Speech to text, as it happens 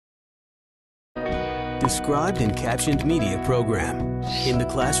transcribed and captioned media program. In the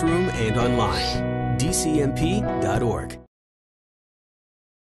classroom and online. dcmp.org.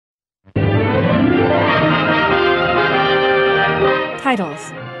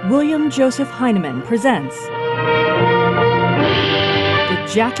 Titles: William Joseph Heinemann presents The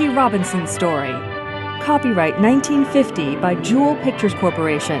Jackie Robinson Story. Copyright 1950 by Jewel Pictures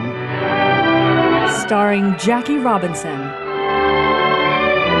Corporation. Starring Jackie Robinson.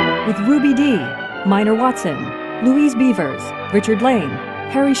 With Ruby Dee, Minor Watson, Louise Beavers, Richard Lane,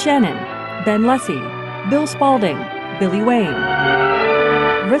 Harry Shannon, Ben Leslie, Bill Spaulding, Billy Wayne.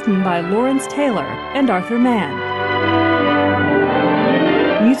 Written by Lawrence Taylor and Arthur Mann.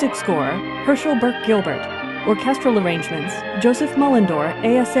 Music score, Herschel Burke Gilbert. Orchestral arrangements, Joseph Mullendore,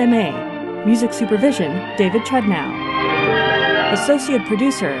 ASMA. Music supervision, David Chudnow. Associate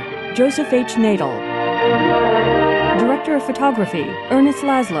producer, Joseph H. Nadel. Director of photography, Ernest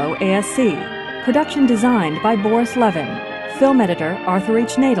Laszlo, ASC. Production designed by Boris Levin. Film editor, Arthur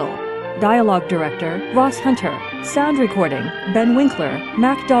H. Nadel. Dialogue director, Ross Hunter. Sound recording, Ben Winkler,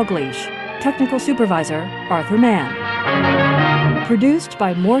 Mac Dalgleish. Technical supervisor, Arthur Mann. Produced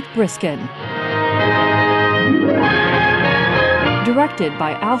by Mort Briskin. Directed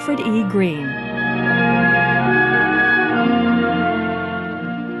by Alfred E. Green.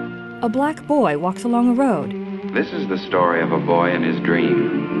 A black boy walks along a road. This is the story of a boy and his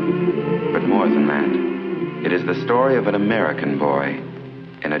dream. But more than that, it is the story of an American boy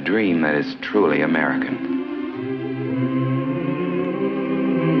in a dream that is truly American.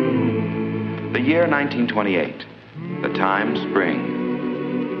 The year 1928. The time,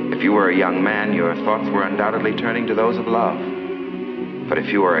 spring. If you were a young man, your thoughts were undoubtedly turning to those of love. But if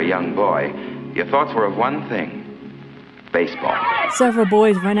you were a young boy, your thoughts were of one thing: baseball. Several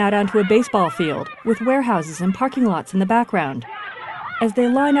boys run out onto a baseball field, with warehouses and parking lots in the background. As they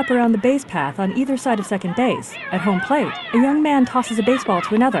line up around the base path on either side of second base, at home plate, a young man tosses a baseball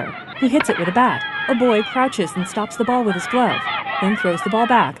to another, who hits it with a bat. A boy crouches and stops the ball with his glove, then throws the ball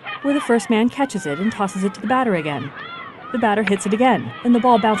back, where the first man catches it and tosses it to the batter again. The batter hits it again, and the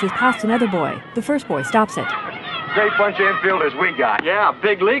ball bounces past another boy. The first boy stops it. Great bunch of infielders we got. Yeah,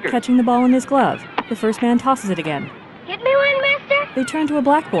 big leaguers. Catching the ball in his glove, the first man tosses it again. Get me one, mister? They turn to a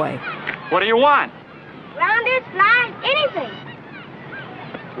black boy. What do you want? Rounders, flies, anything.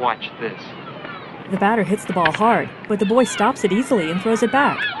 Watch this. The batter hits the ball hard, but the boy stops it easily and throws it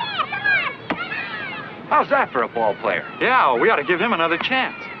back. How's that for a ball player? Yeah, we ought to give him another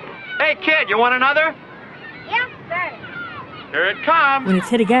chance. Hey, kid, you want another? Yes, sir. Here it comes. When it's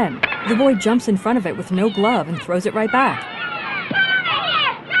hit again, the boy jumps in front of it with no glove and throws it right back.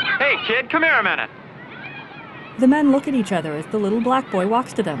 Hey, kid, come here a minute. The men look at each other as the little black boy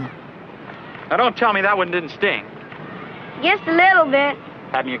walks to them. Now, don't tell me that one didn't sting. Just a little bit.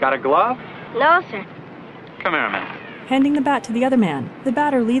 Hadn't you got a glove? No, sir. Come here a minute. Handing the bat to the other man, the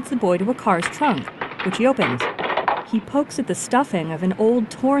batter leads the boy to a car's trunk, which he opens. He pokes at the stuffing of an old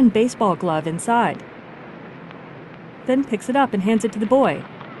torn baseball glove inside, then picks it up and hands it to the boy.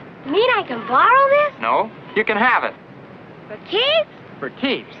 You mean I can borrow this? No, you can have it. For keeps? For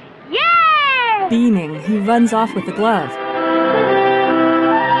keeps. Yay! Beaming, he runs off with the glove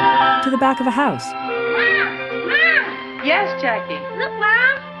to the back of a house. Mom! Mom! Yes, Jackie. Look,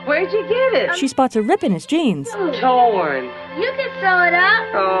 Mom! Where'd you get it? She spots a rip in his jeans. Torn. You can sew it up.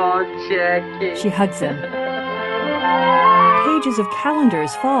 Oh, Jackie. She hugs him. Pages of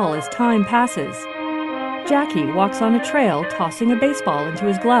calendars fall as time passes. Jackie walks on a trail, tossing a baseball into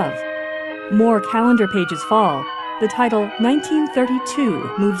his glove. More calendar pages fall. The title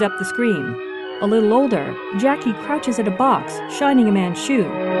 1932 moves up the screen. A little older, Jackie crouches at a box, shining a man's shoe.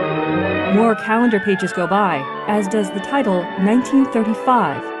 More calendar pages go by, as does the title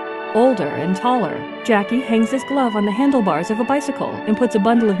 1935. Older and taller, Jackie hangs his glove on the handlebars of a bicycle and puts a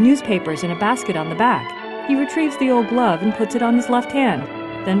bundle of newspapers in a basket on the back. He retrieves the old glove and puts it on his left hand,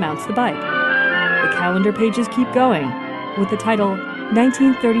 then mounts the bike. The calendar pages keep going, with the title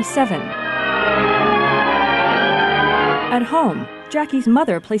 1937. At home, Jackie's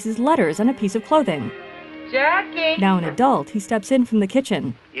mother places letters on a piece of clothing. Jackie. Now an adult, he steps in from the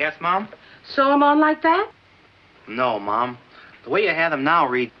kitchen. Yes, Mom? Sew them on like that? No, Mom. The way you have them now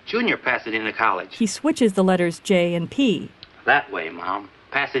read Junior Pasadena College. He switches the letters J and P. That way, Mom.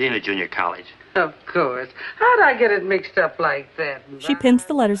 Pasadena Junior College. Of course. How'd I get it mixed up like that? She pins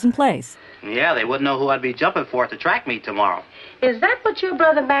the letters in place. Yeah, they wouldn't know who I'd be jumping for at the track meet tomorrow. Is that what your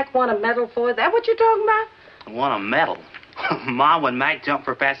brother Mac won a medal for? Is that what you're talking about? Won a medal. Mom, when Mac jumped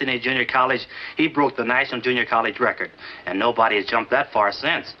for Pasadena Junior College, he broke the National Junior College record. And nobody has jumped that far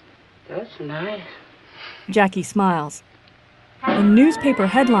since. That's nice. Jackie smiles. A newspaper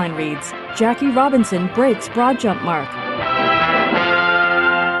headline reads, Jackie Robinson breaks broad jump mark.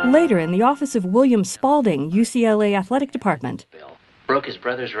 Later, in the office of William Spalding, UCLA Athletic Department. Bill broke his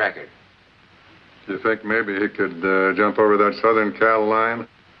brother's record. Do you think maybe he could jump over that Southern Cal line?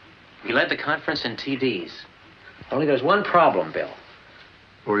 He led the conference in TDs. Only there's one problem, Bill.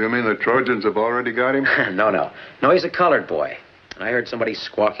 Oh, you mean the Trojans have already got him? No, he's a colored boy. And I heard somebody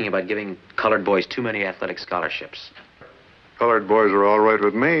squawking about giving colored boys too many athletic scholarships. Colored boys are all right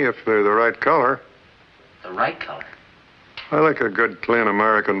with me if they're the right color. The right color? I like a good, clean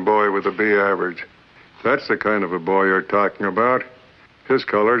American boy with a B average. That's the kind of a boy you're talking about. His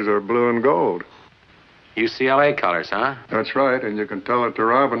colors are blue and gold. UCLA colors, huh? That's right, and you can tell it to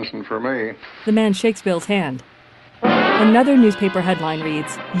Robinson for me. The man shakes Bill's hand. Another newspaper headline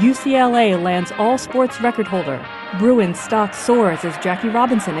reads, UCLA lands all sports record holder. Bruins stock soars as Jackie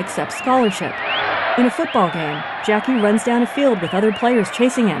Robinson accepts scholarship. In a football game, Jackie runs down a field with other players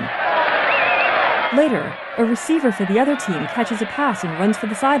chasing him. Later, a receiver for the other team catches a pass and runs for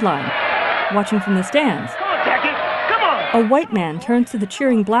the sideline. Watching from the stands, Come on, Jackie. Come on. a white man turns to the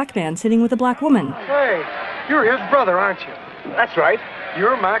cheering black man sitting with a black woman. Hey, you're his brother, aren't you? That's right.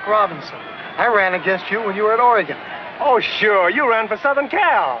 You're Mac Robinson. I ran against you when you were at Oregon. Oh, sure. You ran for Southern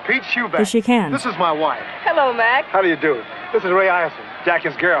Cal. Pete Schubeck. They shake hands. This is my wife. Hello, Mac. How do you do? This is Ray Ison,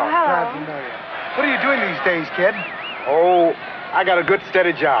 Jackie's girl. Hello. Glad to know you. What are you doing these days, kid? Oh, I got a good,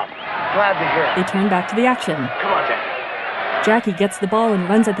 steady job. Glad to hear it. They turn back to the action. Come on, Jackie. Jackie gets the ball and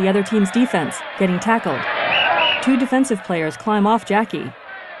runs at the other team's defense, getting tackled. Two defensive players climb off Jackie,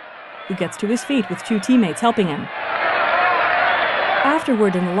 who gets to his feet with two teammates helping him.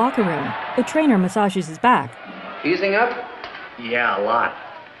 Afterward, in the locker room, the trainer massages his back. Easing up? Yeah, a lot.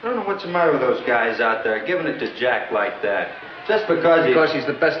 I don't know what's the matter with those guys out there, giving it to Jack like that. Just because he... Because he's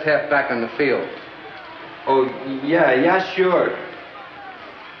the best halfback on the field. Oh, yeah, sure.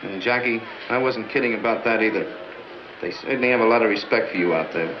 And Jackie, I wasn't kidding about that either. They certainly have a lot of respect for you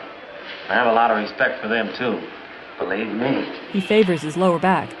out there. I have a lot of respect for them, too. Believe me. He favors his lower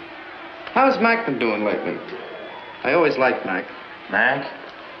back. How's Mac been doing lately? I always liked Mac. Mac?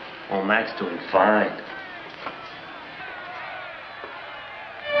 Oh, Mac's doing fine.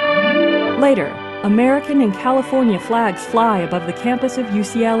 Later, American and California flags fly above the campus of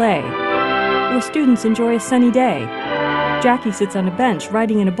UCLA, where students enjoy a sunny day. Jackie sits on a bench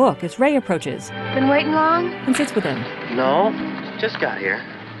writing in a book as Ray approaches Been waiting long? and sits with him. No, just got here.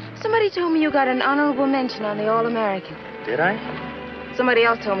 Somebody told me you got an honorable mention on the All-American. Did I? Somebody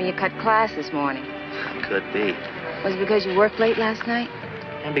else told me you cut class this morning. Could be. Was it because you worked late last night?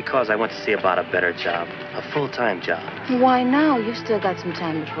 And because I went to see about a better job. A full-time job. Why now? You've still got some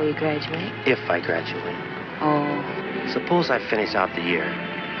time before you graduate. If I graduate. Oh. Suppose I finish out the year.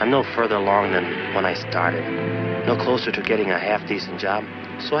 I'm no further along than when I started. No closer to getting a half-decent job,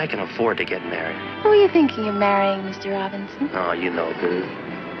 so I can afford to get married. Who are you thinking of marrying, Mr. Robinson? Oh, you know who.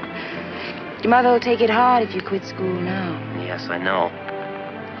 Your mother will take it hard if you quit school now. Yes, I know.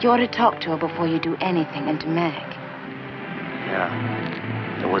 You ought to talk to her before you do anything, and to Mac.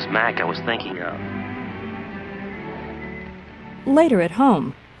 Yeah. It was Mac I was thinking of. Later at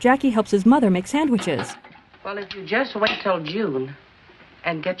home, Jackie helps his mother make sandwiches. Well, if you just wait till June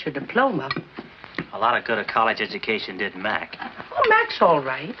and get your diploma. A lot of good a college education did Mac. Oh, Mac's all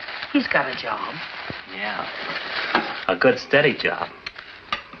right. He's got a job. Yeah. A good, steady job.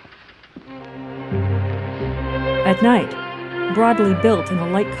 At night, broadly built in a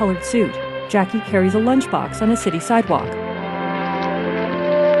light-colored suit, Jackie carries a lunchbox on a city sidewalk.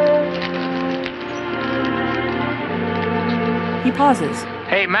 He pauses.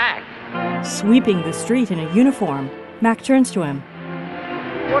 Hey, Mac. Sweeping the street in a uniform, Mac turns to him.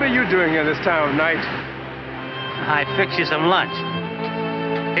 What are you doing here this time of night? I fix you some lunch.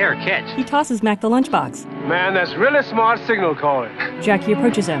 Here, catch. He tosses Mac the lunchbox. Man, that's really smart signal calling. Jackie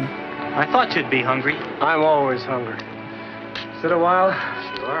approaches him. I thought you'd be hungry. I'm always hungry. Sit a while.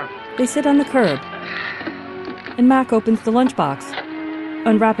 Sure. They sit on the curb, and Mac opens the lunchbox,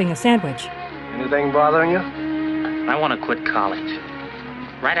 unwrapping a sandwich. Anything bothering you? I want to quit college.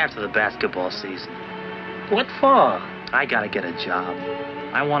 Right after the basketball season. What for? I gotta get a job.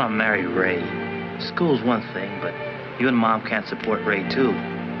 I want to marry Ray. School's one thing, but you and Mom can't support Ray, too.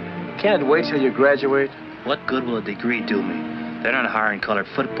 Can't wait till you graduate. What good will a degree do me? They're not hiring colored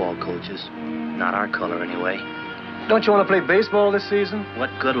football coaches. Not our color, anyway. Don't you want to play baseball this season?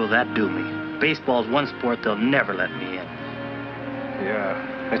 What good will that do me? Baseball's one sport they'll never let me in.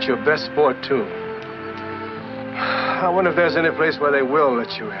 Yeah, it's your best sport, too. I wonder if there's any place where they will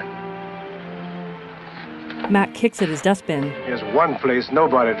let you in. Mac kicks at his dustbin. There's one place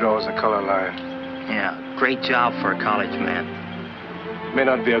nobody draws a color line. Yeah, great job for a college man. May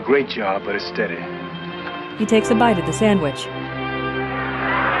not be a great job, but it's steady. He takes a bite of the sandwich.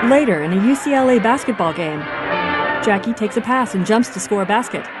 Later, in a UCLA basketball game, Jackie takes a pass and jumps to score a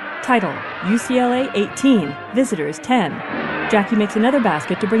basket. Title, UCLA 18, visitors 10. Jackie makes another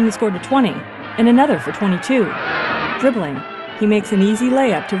basket to bring the score to 20, and another for 22. Dribbling, he makes an easy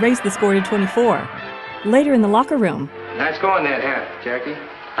layup to raise the score to 24. Later in the locker room. Nice going that half, Jackie.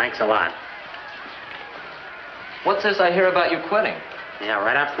 Thanks a lot. What's this I hear about you quitting? Yeah,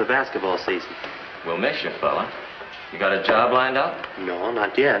 right after the basketball season. We'll miss you, fella. You got a job lined up? No,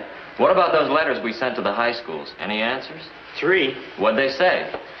 not yet. What about those letters we sent to the high schools? Any answers? 3. What'd they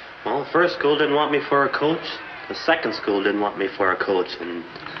say? Well, the first school didn't want me for a coach. The second school didn't want me for a coach. And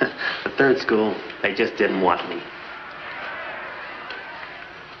the third school, they just didn't want me.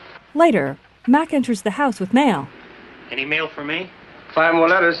 Later, Mac enters the house with mail. Any mail for me? 5 more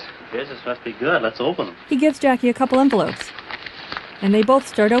letters. Business must be good. Let's open them. He gives Jackie a couple envelopes, and they both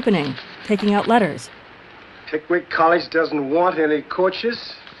start opening, taking out letters. Pickwick College doesn't want any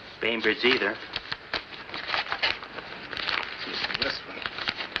coaches. Bainbridge either. This one.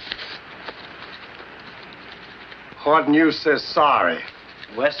 Hard News says sorry.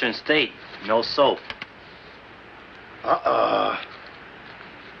 Western State, no soap.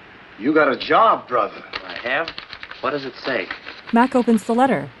 You got a job, brother. I have? What does it say? Mac opens the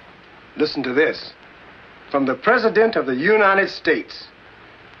letter. Listen to this. From the President of the United States.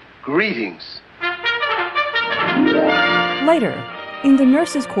 Greetings. Later, in the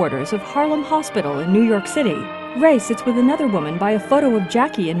nurses' quarters of Harlem Hospital in New York City, Ray sits with another woman by a photo of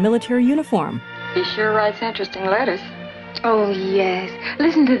Jackie in military uniform. He sure writes interesting letters. Oh, yes.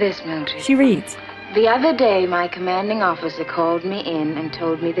 Listen to this, Mildred. She reads, The other day, my commanding officer called me in and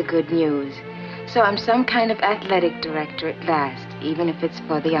told me the good news. So I'm some kind of athletic director at last, even if it's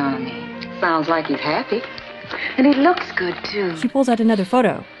for the Army. Sounds like he's happy. And he looks good, too. She pulls out another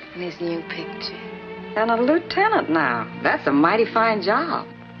photo. In his new picture. And a lieutenant now. That's a mighty fine job.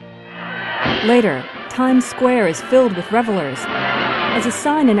 Later, Times Square is filled with revelers as a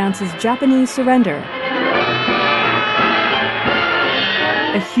sign announces Japanese surrender.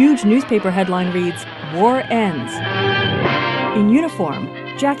 A huge newspaper headline reads, War Ends. In uniform,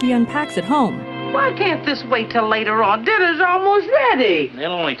 Jackie unpacks at home. Why can't this wait till later on? Dinner's almost ready.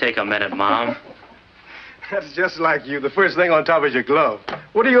 It'll only take a minute, Mom. That's just like you. The first thing on top is your glove.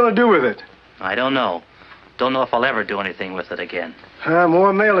 What are you going to do with it? I don't know. Don't know if I'll ever do anything with it again.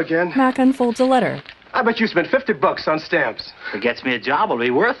 More mail again. Mac unfolds a letter. I bet you spent $50 on stamps. If it gets me a job, it'll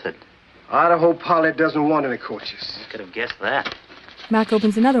be worth it. Idaho Poly doesn't want any coaches. I could have guessed that. Mac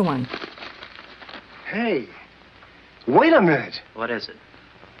opens another one. Hey, wait a minute. What is it?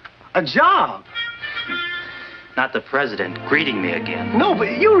 A job. Not the president greeting me again. No,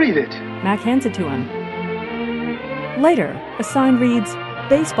 but you read it. Mac hands it to him. Later, a sign reads,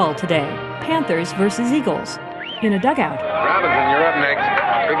 Baseball today, Panthers versus Eagles, in a dugout. Robinson, you're up next.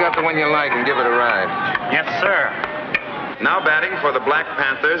 Pick up the one you like and give it a ride. Yes, sir. Now batting for the Black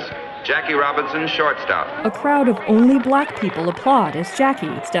Panthers, Jackie Robinson, shortstop. A crowd of only black people applaud as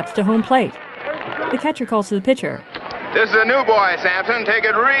Jackie steps to home plate. The catcher calls to the pitcher. This is a new boy, Sampson. Take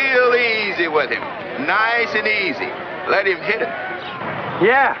it real easy with him. Nice and easy. Let him hit it.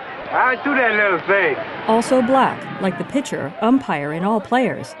 Yeah, I do that little thing. Also black, like the pitcher, umpire, and all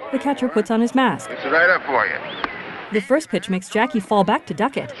players, the catcher puts on his mask. It's right up for you. The first pitch makes Jackie fall back to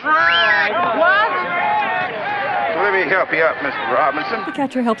duck it. Right. What? Let me help you up, Mr. Robinson. The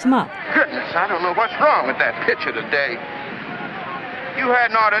catcher helps him up. Goodness, I don't know what's wrong with that pitcher today. You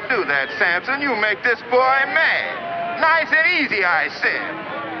hadn't ought to do that, Sampson. You make this boy mad. Nice and easy, I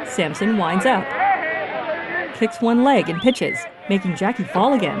said. Sampson winds up, kicks one leg and pitches, making Jackie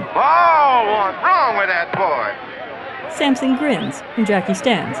fall again. Oh, what's wrong with that boy? Sampson grins, and Jackie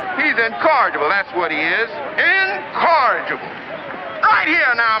stands. He's incorrigible, that's what he is. Incorrigible. Right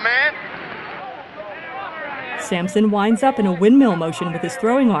here now, man. Sampson winds up in a windmill motion with his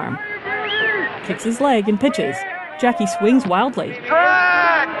throwing arm, kicks his leg and pitches. Jackie swings wildly.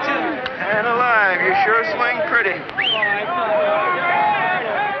 Strike two. And alive, you sure swing pretty.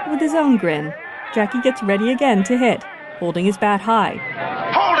 With his own grin, Jackie gets ready again to hit, holding his bat high.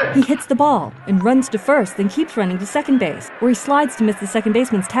 Hold it! He hits the ball and runs to first, then keeps running to second base, where he slides to miss the second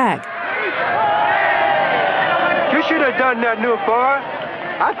baseman's tag. You should have done that, new boy.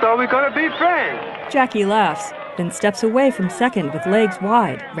 I thought we were going to be friends. Jackie laughs, then steps away from second with legs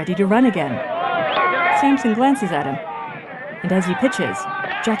wide, ready to run again. Sampson glances at him, and as he pitches,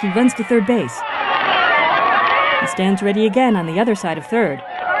 Jackie runs to third base. He stands ready again on the other side of third.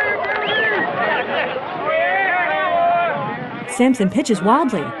 Sampson pitches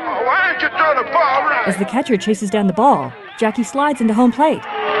wildly. Oh, why don't you throw the ball right? As the catcher chases down the ball, Jackie slides into home plate.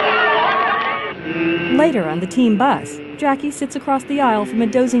 Later on the team bus, Jackie sits across the aisle from a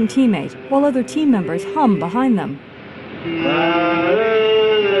dozing teammate while other team members hum behind them.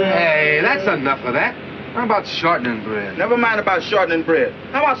 Hey, that's enough of that. How about shortening bread? Never mind about shortening bread.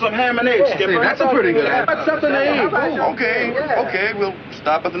 How about some ham and eggs, Skipper? See, that's a pretty good idea. How about something to eat? Okay, we'll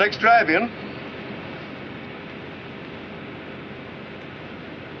stop at the next drive-in.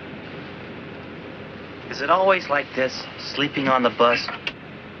 Is it always like this, sleeping on the bus?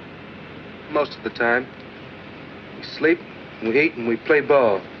 Most of the time. We sleep, we eat, and we play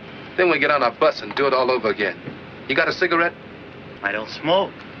ball. Then we get on our bus and do it all over again. You got a cigarette? I don't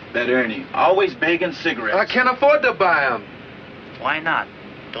smoke. That Ernie, always begging cigarettes. I can't afford to buy them. Why not?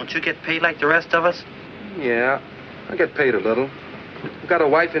 Don't you get paid like the rest of us? Yeah, I get paid a little. I've got a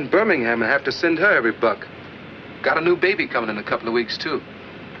wife in Birmingham and have to send her every buck. Got a new baby coming in a couple of weeks, too.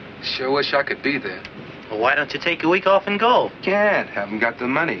 Sure wish I could be there. Well, why don't you take a week off and go? Can't. Haven't got the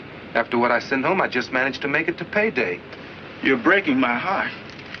money. After what I send home, I just managed to make it to payday. You're breaking my heart.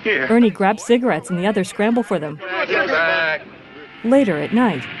 Here. Ernie grabs cigarettes and the others scramble for them. Get back. Later at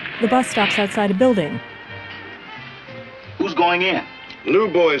night, the bus stops outside a building. Who's going in? New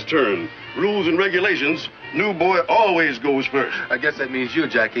boy's turn. Rules and regulations, new boy always goes first. I guess that means you,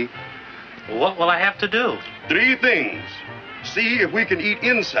 Jackie. What will I have to do? 3 things. See if we can eat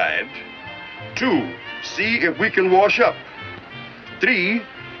inside. 2, see if we can wash up. 3,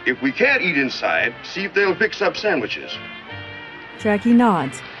 if we can't eat inside, see if they'll fix up sandwiches. Jackie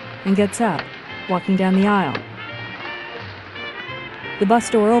nods and gets up, walking down the aisle. The bus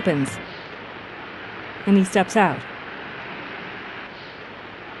door opens, and he steps out.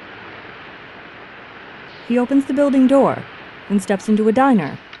 He opens the building door and steps into a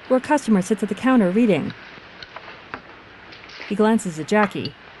diner where a customer sits at the counter reading. He glances at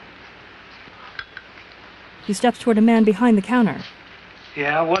Jackie. He steps toward a man behind the counter.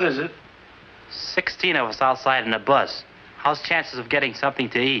 Yeah, what is it? 16 of us outside in a bus. How's chances of getting something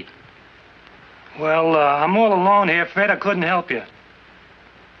to eat? Well, I'm all alone here, Fred. I couldn't help you.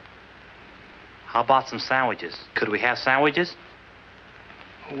 How about some sandwiches? Could we have sandwiches?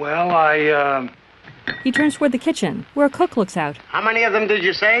 Well, He turns toward the kitchen, where a cook looks out. How many of them did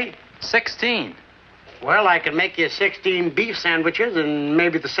you say? 16. Well, I can make you 16 beef sandwiches and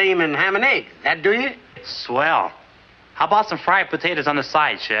maybe the same in ham and egg. That do you? Swell. How about some fried potatoes on the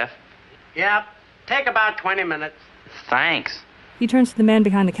side, Chef? Yep. Take about 20 minutes. Thanks. He turns to the man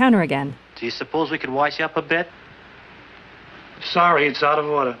behind the counter again. Do you suppose we could wash you up a bit? sorry, it's out of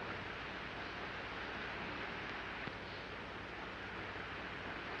order.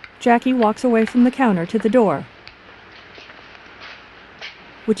 Jackie walks away from the counter to the door,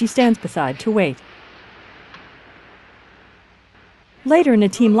 which he stands beside to wait. Later in a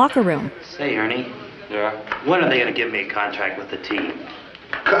team locker room. Say, Ernie. Yeah? When are they going to give me a contract with the team?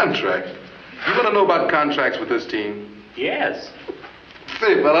 Contract? You want to know about contracts with this team? Yes.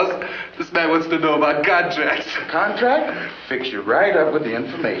 Say, fellas, this man wants to know about contracts. Contract? Fix you right up with the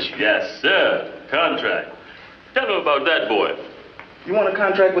information. Yes, sir. Contract. Tell me about that boy. You want a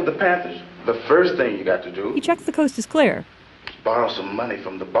contract with the Panthers? The first thing you got to do He checks the coast is clear. is borrow some money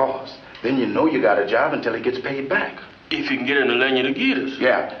from the boss. Then you know you got a job until he gets paid back. If you can get in the lane to get us.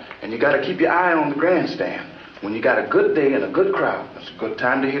 Yeah, and you got to keep your eye on the grandstand. When you got a good day and a good crowd, it's a good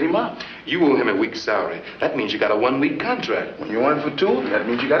time to hit him up. You owe him a week's salary. That means you got a 1-week contract. When you want for 2, that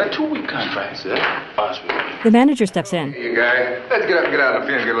means you got a 2-week contract. Sir, possible. The manager steps in. Hey, you guy, let's get up and get out of the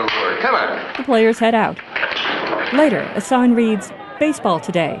field and get a little work. Come on. The players head out. Later, a sign reads, "Baseball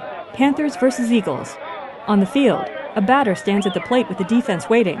today. Panthers versus Eagles." On the field, a batter stands at the plate with the defense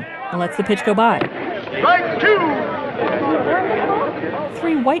waiting and lets the pitch go by. Strike 2!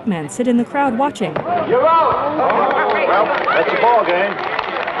 3 white men sit in the crowd watching. You're out! Well, that's a ball game.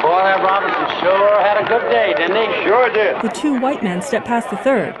 Boy, that Robinson sure had a good day, didn't he? Sure did. The 2 white men step past the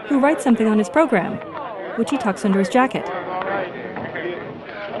third, who writes something on his program, which he tucks under his jacket.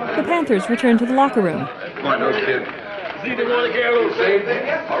 The Panthers return to the locker room. Come on, those kids.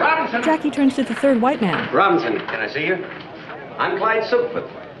 Jackie turns to the third white man. Robinson, can I see you? I'm Clyde Silkfoot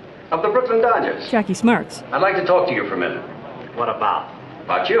of the Brooklyn Dodgers. Jackie smirks. I'd like to talk to you for a minute. What about?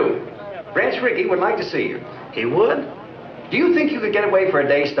 About you. Branch Rickey would like to see you. He would? Do you think you could get away for a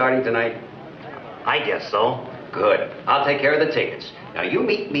day starting tonight? I guess so. Good. I'll take care of the tickets. Now, you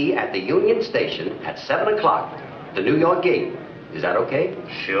meet me at the Union Station at 7 o'clock, the New York game. Is that okay?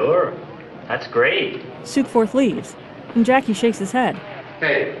 Sure. That's great. Sukforth leaves, and Jackie shakes his head.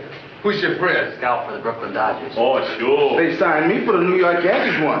 Hey, who's your friend? Scout for the Brooklyn Dodgers. Oh, sure. They signed me for the New York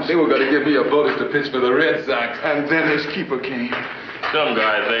Yankees once. They were going to give me a bonus to pitch for the Red Sox. And then his keeper came. Some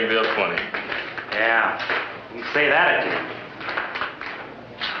guys think they're funny. Yeah. Say that again.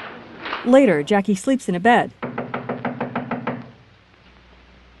 Later, Jackie sleeps in a bed.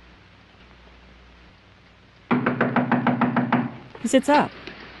 He sits up.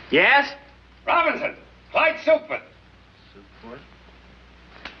 Yes? Robinson, Clyde Silkman.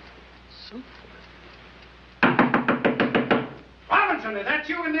 Robinson, is that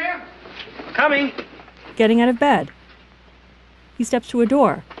you in there? Coming. Getting out of bed. He steps to a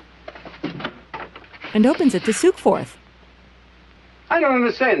door and opens it to Sukforth. I don't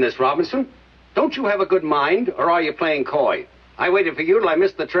understand this, Robinson. Don't you have a good mind, or are you playing coy? I waited for you till I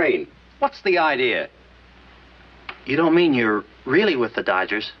missed the train. What's the idea? You don't mean you're really with the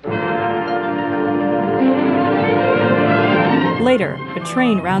Dodgers? Later, a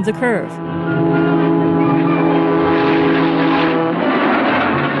train rounds a curve.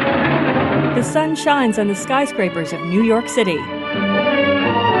 The sun shines on the skyscrapers of New York City.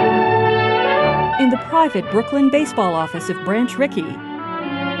 In the private Brooklyn baseball office of Branch Rickey,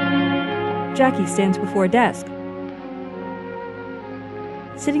 Jackie stands before a desk.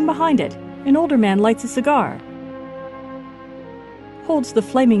 Sitting behind it, an older man lights a cigar, holds the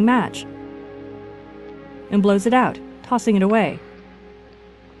flaming match, and blows it out, tossing it away.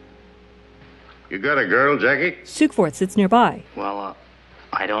 You got a girl, Jackie? Sukforth sits nearby. Well,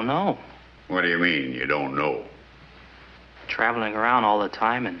 I don't know. What do you mean, you don't know? Traveling around all the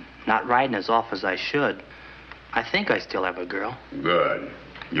time and not riding as often as I should. I think I still have a girl. Good.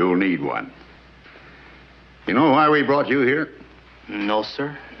 You'll need one. You know why we brought you here? No,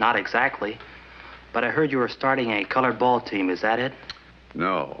 sir. Not exactly. But I heard you were starting a colored ball team. Is that it?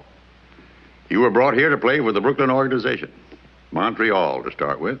 No. You were brought here to play with the Brooklyn organization. Montreal, to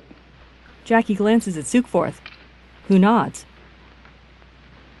start with. Jackie glances at Sukforth, who nods.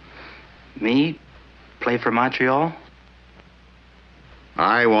 Me? Play for Montreal?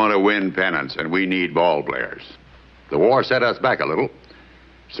 I want to win pennants, and we need ball players. The war set us back a little.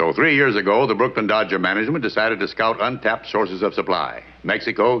 So 3 years ago, the Brooklyn Dodger management decided to scout untapped sources of supply.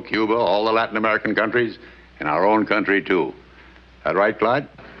 Mexico, Cuba, all the Latin American countries, and our own country, too. That right, Clyde?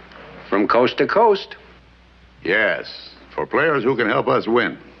 From coast to coast. Yes, for players who can help us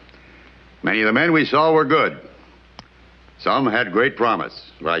win. Many of the men we saw were good. Some had great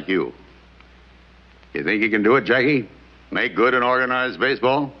promise, like you. You think you can do it, Jackie? Make good and organized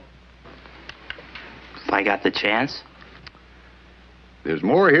baseball? If I got the chance. There's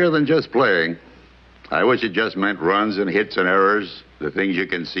more here than just playing. I wish it just meant runs and hits and errors, the things you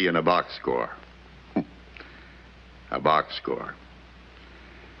can see in a box score. A box score.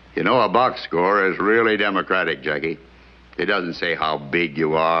 You know, a box score is really democratic, Jackie. It doesn't say how big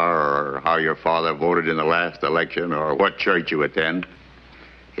you are or how your father voted in the last election or what church you attend.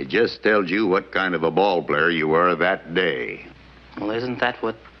 It just tells you what kind of a ball player you were that day. Well, isn't that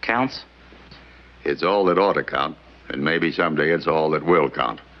what counts? It's all that ought to count, and maybe someday it's all that will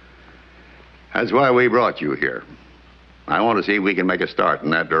count. That's why we brought you here. I want to see if we can make a start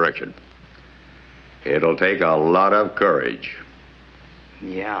in that direction. It'll take a lot of courage.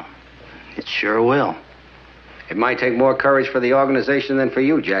 Yeah, it sure will. It might take more courage for the organization than for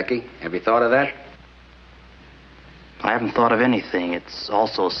you, Jackie. Have you thought of that? I haven't thought of anything. It's all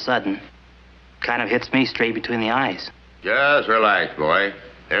so sudden. Kind of hits me straight between the eyes. Just relax, boy.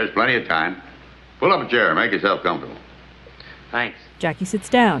 There's plenty of time. Pull up a chair. Make yourself comfortable. Thanks. Jackie sits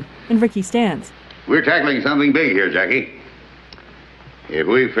down, and Ricky stands. We're tackling something big here, Jackie. If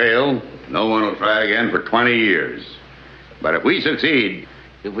we fail, no one will try again for 20 years. But if we succeed...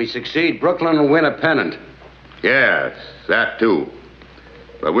 If we succeed, Brooklyn will win a pennant. Yes, that too.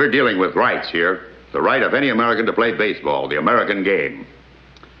 But we're dealing with rights here. The right of any American to play baseball, the American game.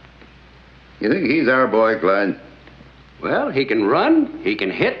 You think he's our boy, Clyde? Well, he can run, he can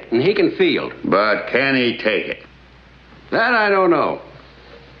hit, and he can field. But can he take it? That I don't know.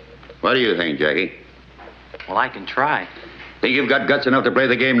 What do you think, Jackie? Well, I can try. Think you've got guts enough to play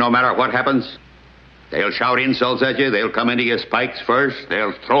the game no matter what happens? They'll shout insults at you. They'll come into your spikes first.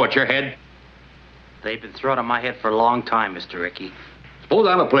 They'll throw at your head. They've been throwing at my head for a long time, Mr. Rickey. Suppose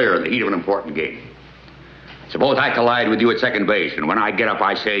I'm a player in the heat of an important game. Suppose I collide with you at second base, and when I get up,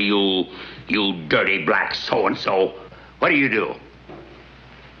 I say, you dirty black so-and-so. What do you do?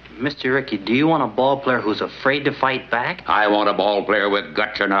 Mr. Rickey, do you want a ball player who's afraid to fight back? I want a ball player with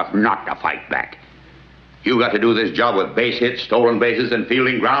guts enough not to fight back. You got to do this job with base hits, stolen bases, and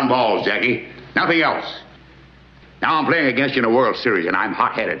fielding ground balls, Jackie. Nothing else. Now I'm playing against you in a World Series, and I'm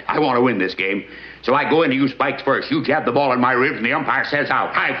hot-headed. I want to win this game. So I go into you spikes first. You jab the ball in my ribs, and the umpire says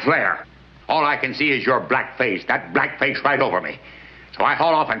out. I flare. All I can see is your black face, that black face right over me. So I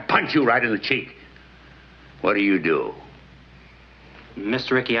haul off and punch you right in the cheek. What do you do?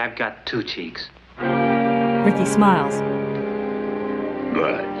 Mr. Rickey, I've got two cheeks. Ricky smiles.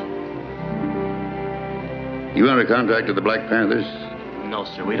 Good. You under contract to the Black Panthers? No,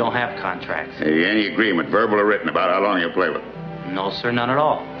 sir, we don't have contracts. Any agreement, verbal or written, about how long you'll play with them? No, sir, none at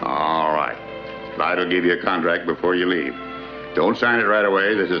all. All right. Clyde will give you a contract before you leave. Don't sign it right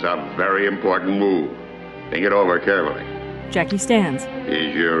away. This is a very important move. Think it over carefully. Jackie stands.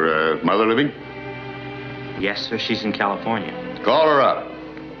 Is your mother living? Yes, sir, she's in California. Call her up.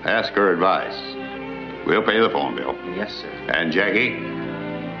 Ask her advice. We'll pay the phone bill. Yes, sir. And, Jackie,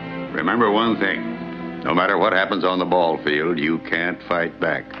 remember one thing. No matter what happens on the ball field, you can't fight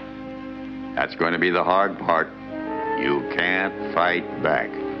back. That's going to be the hard part. You can't fight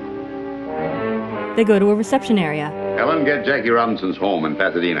back. They go to a reception area. Helen, get Jackie Robinson's home in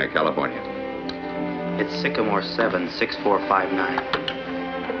Pasadena, California. It's Sycamore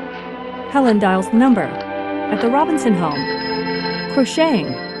 76459. Helen dials the number. At the Robinson home. Crocheting,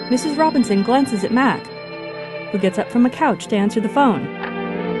 Mrs. Robinson glances at Mac, who gets up from a couch to answer the phone.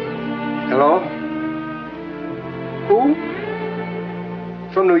 Hello? Who?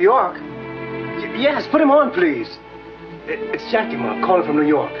 From New York? Yes, put him on, please. It's Jackie, Mom, calling from New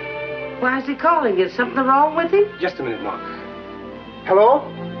York. Why is he calling? Is something wrong with him? Just a minute, Mom. Hello?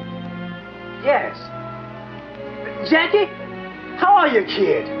 Yes. Jackie? How are you,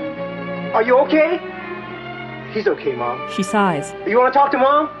 kid? Are you okay? He's okay, Mom. She sighs. You want to talk to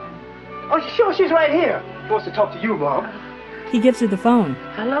Mom? Oh, sure, she's right here. He wants to talk to you, Mom. He gives her the phone.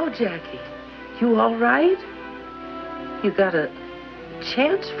 Hello, Jackie. You all right? You got a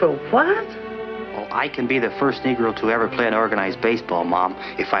chance for what? Well, I can be the first Negro to ever play an organized baseball, Mom,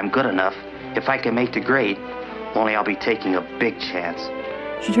 if I'm good enough, if I can make the grade. Only I'll be taking a big chance.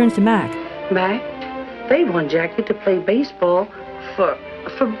 She turns to Mac. Mac, they want Jackie to play baseball for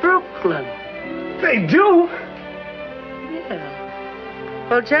Brooklyn. They do? Yeah.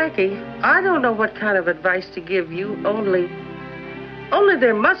 Well, Jackie, I don't know what kind of advice to give you, only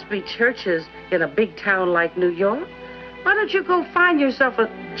there must be churches in a big town like New York. Why don't you go find yourself a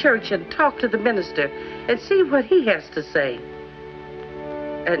church and talk to the minister and see what he has to say?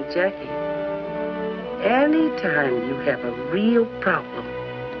 And Jackie, anytime you have a real problem,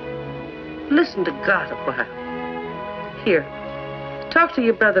 listen to God a while. Here, talk to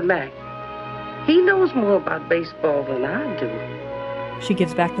your brother Mac. He knows more about baseball than I do. She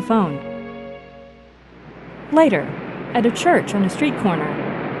gives back the phone. Later, at a church on a street corner.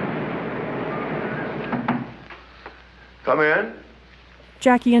 Come in.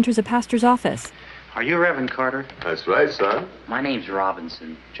 Jackie enters a pastor's office. Are you Reverend Carter? That's right, son. My name's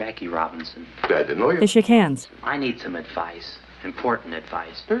Robinson, Jackie Robinson. Glad to know you. They shake hands. I need some advice, important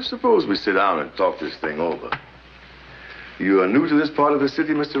advice. Suppose we sit down and talk this thing over. You are new to this part of the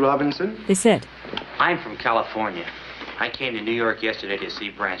city, Mr. Robinson? They sit. I'm from California. I came to New York yesterday to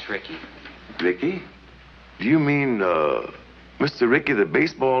see Branch Rickey. Rickey? Do you mean, Mr. Rickey, the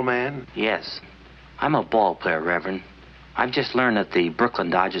baseball man? Yes. I'm a ball player, Reverend. I've just learned that the Brooklyn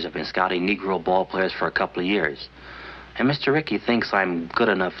Dodgers have been scouting Negro ball players for a couple of years. And Mr. Rickey thinks I'm good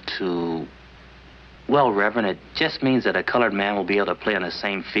enough to... Well, Reverend, it just means that a colored man will be able to play on the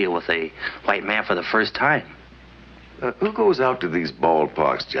same field with a white man for the first time. Who goes out to these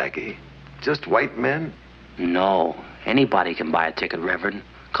ballparks, Jackie? Just white men? No. Anybody can buy a ticket, Reverend,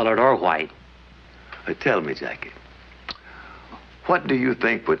 colored or white. Tell me, Jackie, what do you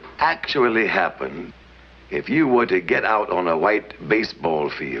think would actually happen if you were to get out on a white baseball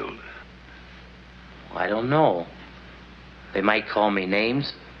field? I don't know. They might call me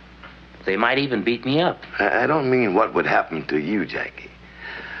names. They might even beat me up. I don't mean what would happen to you, Jackie.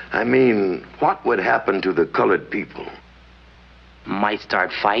 I mean, what would happen to the colored people? Might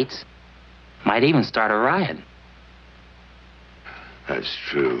start fights. Might even start a riot. That's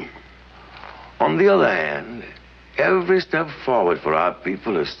true. On the other hand, every step forward for our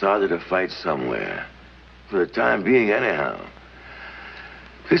people has started a fight somewhere. For the time being, anyhow.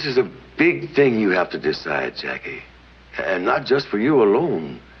 This is a big thing you have to decide, Jackie. And not just for you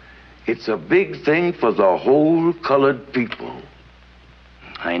alone. It's a big thing for the whole colored people.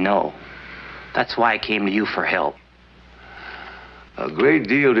 I know. That's why I came to you for help. A great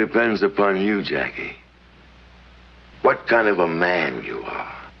deal depends upon you, Jackie. What kind of a man you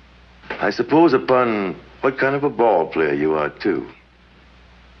are. I suppose upon what kind of a ball player you are, too.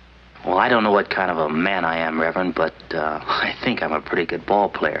 Well, I don't know what kind of a man I am, Reverend, but I think I'm a pretty good ball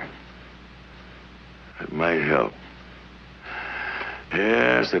player. It might help.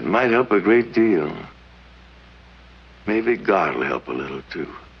 Yes, it might help a great deal. Maybe God will help a little, too.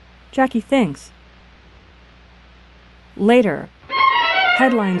 Jackie thinks. Later,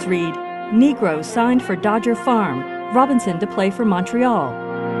 headlines read, Negro signed for Dodger Farm, Robinson to play for Montreal.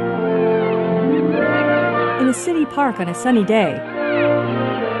 a city park on a sunny day,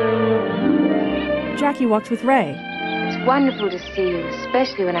 Jackie walks with Ray. It's wonderful to see you,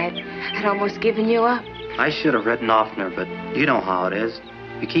 especially when I'd almost given you up. I should have written oftener, but you know how it is.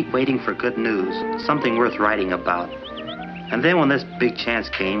 You keep waiting for good news, something worth writing about. And then when this big chance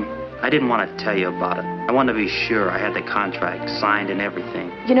came, I didn't want to tell you about it. I wanted to be sure I had the contract signed and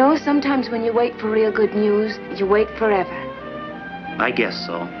everything. You know, sometimes when you wait for real good news, you wait forever. I guess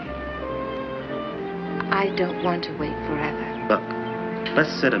so. I don't want to wait forever. Look,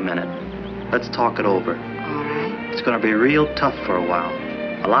 let's sit a minute. Let's talk it over. All right. It's going to be real tough for a while.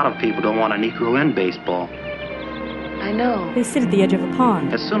 A lot of people don't want a Negro in baseball. I know. They sit at the edge of a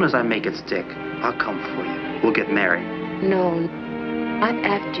pond. As soon as I make it stick, I'll come for you. We'll get married. No, not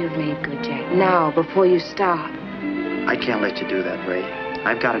after you've made good, Jack. Now, before you start. I can't let you do that, Ray.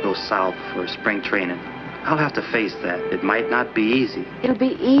 I've got to go south for spring training. I'll have to face that. It might not be easy. It'll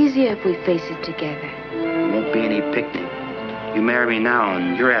be easier if we face it together. It won't be any picnic. You marry me now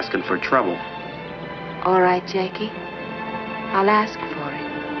and you're asking for trouble. All right, Jackie. I'll ask for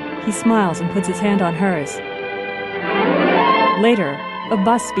it. He smiles and puts his hand on hers. Later, a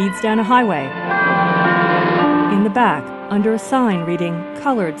bus speeds down a highway. In the back, under a sign reading,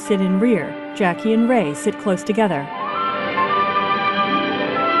 "Colored sit in rear," Jackie and Ray sit close together.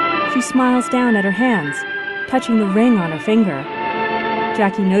 She smiles down at her hands, touching the ring on her finger.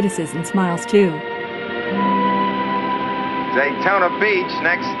 Jackie notices and smiles too. Daytona Beach,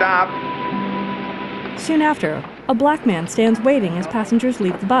 next stop. Soon after, a black man stands waiting as passengers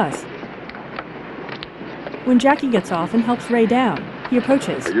leave the bus. When Jackie gets off and helps Ray down, he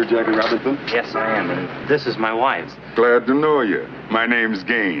approaches. Are you Jackie Robinson? Yes, I am, and this is my wife. Glad to know you. My name's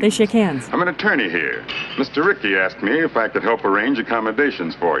Gaines. They shake hands. I'm an attorney here. Mr. Ricky asked me if I could help arrange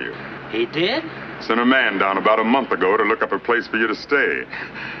accommodations for you. He did? Sent a man down about a month ago to look up a place for you to stay.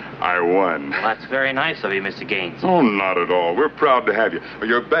 I won. Well, that's very nice of you, Mr. Gaines. Oh, not at all. We're proud to have you.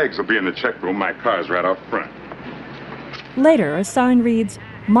 Your bags will be in the check room. My car's right out front. Later, a sign reads,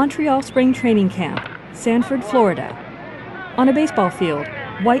 "Montreal Spring Training Camp, Sanford, Florida." On a baseball field,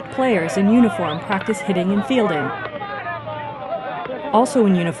 white players in uniform practice hitting and fielding. Also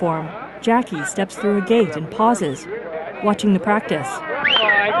in uniform, Jackie steps through a gate and pauses, watching the practice.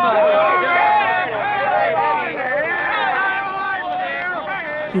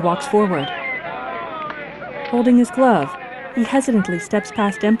 He walks forward. Holding his glove, he hesitantly steps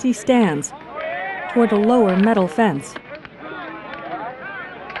past empty stands toward a lower metal fence,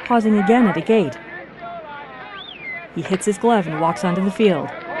 pausing again at a gate. He hits his glove and walks onto the field.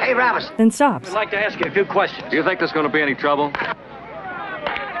 Hey, Robinson. Then stops. I'd like to ask you a few questions. Do you think there's going to be any trouble?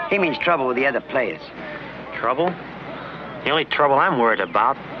 He means trouble with the other players. Trouble? The only trouble I'm worried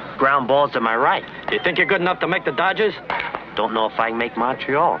about, ground balls to my right. Do you think you're good enough to make the Dodgers? Don't know if I can make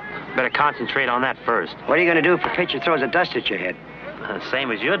Montreal. Better concentrate on that first. What are you going to do if a pitcher throws a dust at your head? Same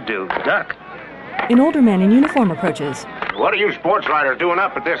as you'd do. Duck. An older man in uniform approaches. What are you sports writers doing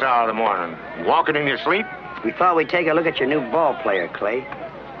up at this hour of the morning? Walking in your sleep? We thought we'd take a look at your new ball player, Clay.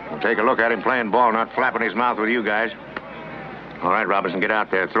 We'll take a look at him playing ball, not flapping his mouth with you guys. All right, Robinson, get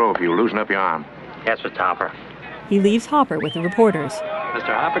out there. Throw a few. Loosen up your arm. Yes, Mr. Hopper. He leaves Hopper with the reporters.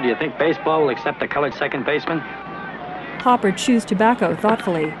 Mr. Hopper, do you think baseball will accept a colored second baseman? Hopper chews tobacco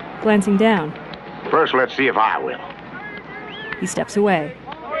thoughtfully, glancing down. First, let's see if I will. He steps away.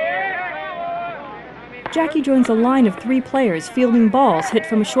 Jackie joins a line of 3 players fielding balls hit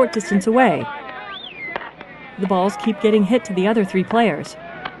from a short distance away. The balls keep getting hit to the other 3 players.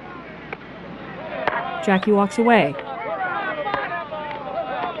 Jackie walks away.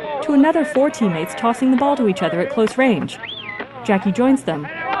 To another 4 teammates tossing the ball to each other at close range. Jackie joins them,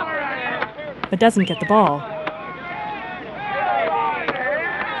 but doesn't get the ball.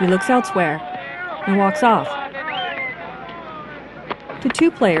 He looks elsewhere and walks off. To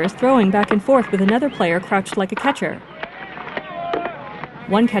 2 players throwing back and forth with another player crouched like a catcher.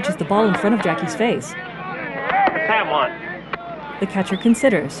 One catches the ball in front of Jackie's face. Have one. The catcher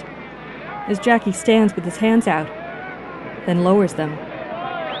considers, as Jackie stands with his hands out, then lowers them.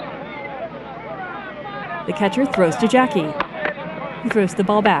 The catcher throws to Jackie. He throws the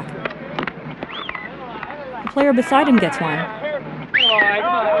ball back. The player beside him gets one.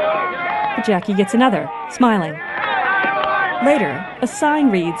 But Jackie gets another, smiling. Later, a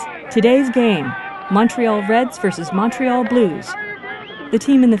sign reads, "Today's game, Montreal Reds versus Montreal Blues." The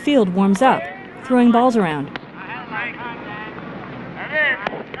team in the field warms up, throwing balls around.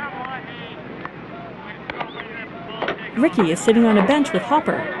 Ricky is sitting on a bench with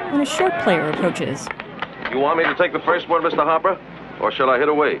Hopper when a short player approaches. You want me to take the first one, Mr. Hopper? Or shall I hit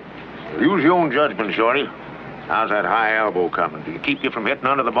away? Use your own judgment, Shorty. How's that high elbow coming? Do you keep you from hitting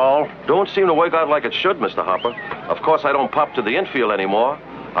under the ball? Don't seem to work out like it should, Mr. Hopper. Of course, I don't pop to the infield anymore.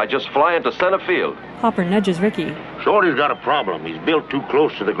 I just fly into center field. Hopper nudges Ricky. Shorty's got a problem. He's built too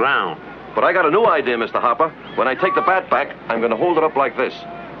close to the ground. But I got a new idea, Mr. Hopper. When I take the bat back, I'm going to hold it up like this.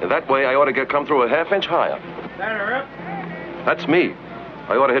 And that way, I ought to come through a half-inch higher. That's me.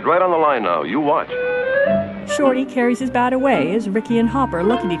 I ought to hit right on the line now. You watch. Shorty carries his bat away as Ricky and Hopper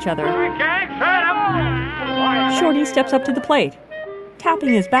look at each other. Shorty steps up to the plate, tapping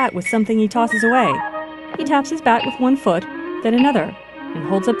his bat with something he tosses away. He taps his bat with one foot, then another, and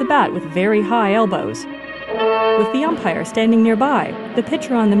holds up the bat with very high elbows. With the umpire standing nearby, the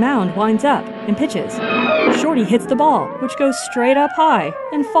pitcher on the mound winds up and pitches. Shorty hits the ball, which goes straight up high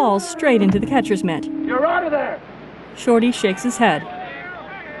and falls straight into the catcher's mitt. You're out of there! Shorty shakes his head,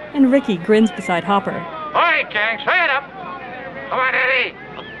 and Ricky grins beside Hopper. All right, gang, straight up. Come on, Eddie.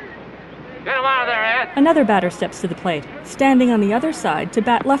 Get him out of there, Ed. Another batter steps to the plate, standing on the other side to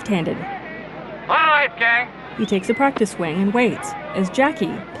bat left-handed. All right, gang. He takes a practice swing and waits as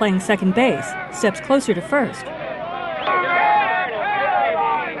Jackie, playing second base, steps closer to first.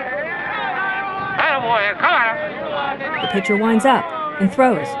 Attaboy, come on. The pitcher winds up and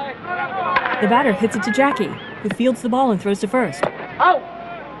throws. The batter hits it to Jackie, who fields the ball and throws to first. Oh!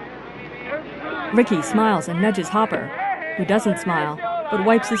 Ricky smiles and nudges Hopper, who doesn't smile, but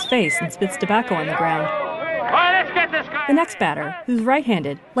wipes his face and spits tobacco on the ground. All right, let's get this guy. The next batter, who's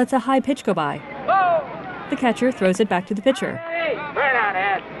right-handed, lets a high pitch go by. The catcher throws it back to the pitcher. Hey, right on,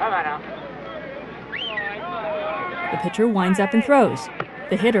 Ed. Come on now. The pitcher winds up and throws.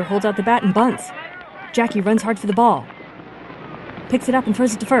 The hitter holds out the bat and bunts. Jackie runs hard for the ball, picks it up and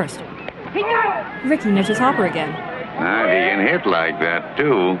throws it to first. Ricky nudges Hopper again. Now, if you can hit like that,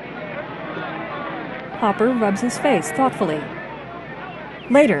 too. Hopper rubs his face thoughtfully.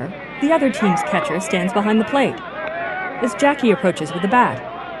 Later, the other team's catcher stands behind the plate as Jackie approaches with the bat.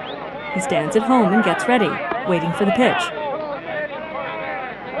 He stands at home and gets ready, waiting for the pitch.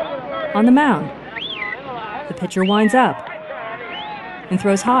 On the mound, the pitcher winds up and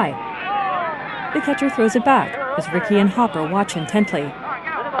throws high. The catcher throws it back as Ricky and Hopper watch intently.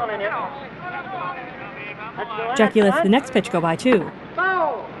 Jackie lets the next pitch go by, too.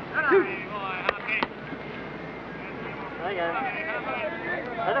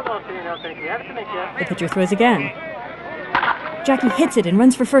 The pitcher throws again. Jackie hits it and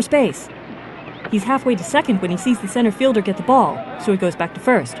runs for first base. He's halfway to second when he sees the center fielder get the ball, so he goes back to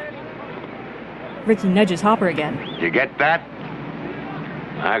first. Ricky nudges Hopper again. You get that?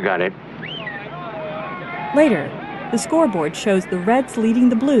 I got it. Later, the scoreboard shows the Reds leading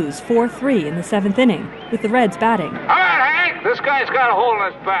the Blues 4-3 in the 7th inning, with the Reds batting. All right, Hank, this guy's got a hole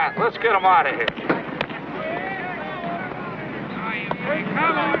in his bat. Let's get him out of here.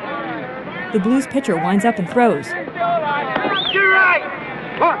 The Blues pitcher winds up and throws. You're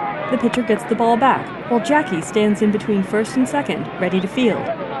right. The pitcher gets the ball back, while Jackie stands in between first and second, ready to field.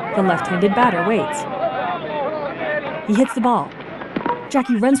 The left-handed batter waits. He hits the ball.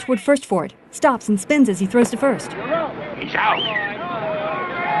 Jackie runs toward first for it, stops and spins as he throws to first. He's out.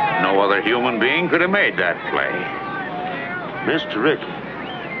 No other human being could have made that play. Mr. Ricky,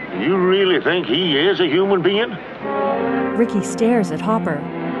 you really think he is a human being? Ricky stares at Hopper.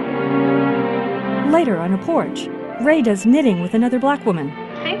 Later on a porch, Ray does knitting with another black woman.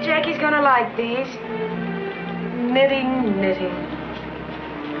 Think Jackie's gonna like these? Knitting.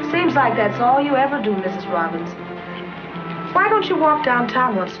 Seems like that's all you ever do, Mrs. Robbins. Why don't you walk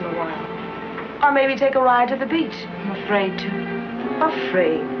downtown once in a while? Or maybe take a ride to the beach? I'm afraid to.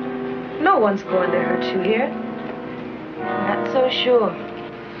 Afraid? No one's going to hurt you here. Not so sure.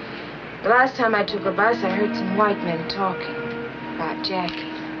 The last time I took a bus, I heard some white men talking about Jackie.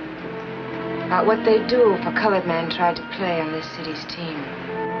 About what they do if a colored man tried to play on this city's team.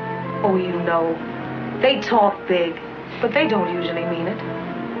 Oh, you know. They talk big, but they don't usually mean it.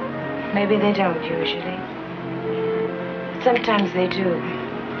 Maybe they don't usually. Sometimes they do.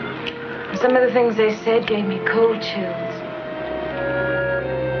 Some of the things they said gave me cold chills.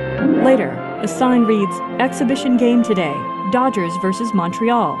 Later, a sign reads, "Exhibition game today, Dodgers versus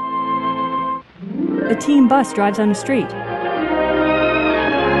Montreal." A team bus drives on a street,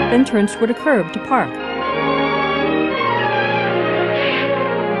 then turns toward a curb to park.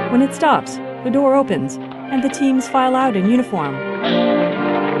 When it stops, the door opens, and the teams file out in uniform.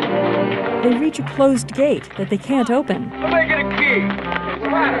 They reach a closed gate that they can't open. Let me get a key.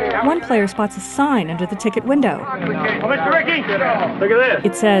 One player spots a sign under the ticket window. Oh, Mr. Ricky, look at this.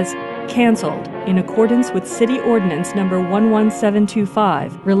 It says, "Canceled, in accordance with City Ordinance number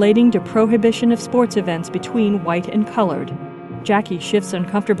 11725, relating to prohibition of sports events between white and colored." Jackie shifts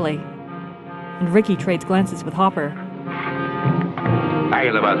uncomfortably. and Ricky trades glances with Hopper. Back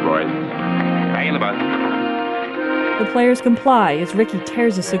in the bus, boys. Back in the bus. The players comply as Ricky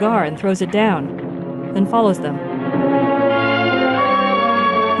tears a cigar and throws it down, then follows them.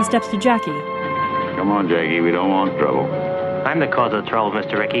 He steps to Jackie. Come on, Jackie, we don't want trouble. I'm the cause of the trouble,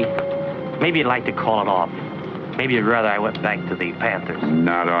 Mr. Ricky. Maybe you'd like to call it off. Maybe you'd rather I went back to the Panthers.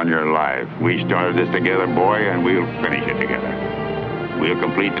 Not on your life. We started this together, boy, and we'll finish it together. We'll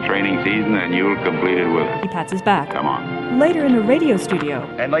complete the training season, and you'll complete it with us. He pats his back. Come on. Later in a radio studio.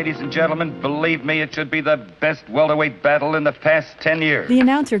 And ladies and gentlemen, believe me, it should be the best welterweight battle in the past 10 years. The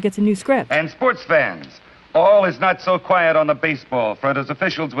announcer gets a new script. And sports fans, all is not so quiet on the baseball front as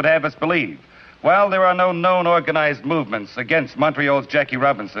officials would have us believe. While there are no known organized movements against Montreal's Jackie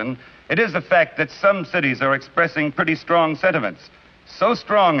Robinson, it is a fact that some cities are expressing pretty strong sentiments. So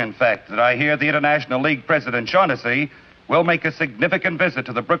strong, in fact, that I hear the International League President Shaughnessy will make a significant visit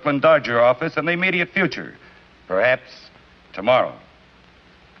to the Brooklyn Dodger office in the immediate future. Perhaps tomorrow.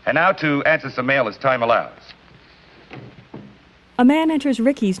 And now to answer some mail as time allows. A man enters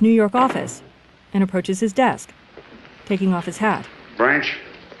Ricky's New York office and approaches his desk, taking off his hat. Branch,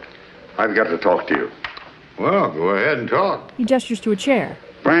 I've got to talk to you. Well, go ahead and talk. He gestures to a chair.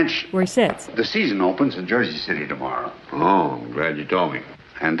 Branch, where he sits. The season opens in Jersey City tomorrow. Oh, I'm glad you told me.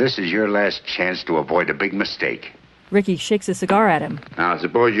 And this is your last chance to avoid a big mistake. Ricky shakes a cigar at him. Now,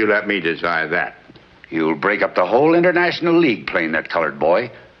 suppose you let me decide that. You'll break up the whole International League playing that colored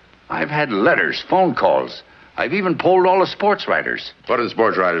boy. I've had letters, phone calls. I've even polled all the sports writers. What do the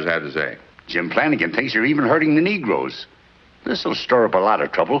sports writers have to say? Jim Flanagan thinks you're even hurting the Negroes. This'll stir up a lot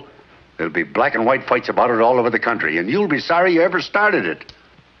of trouble. There'll be black and white fights about it all over the country, and you'll be sorry you ever started it.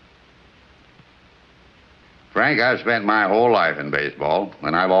 Frank, I've spent my whole life in baseball,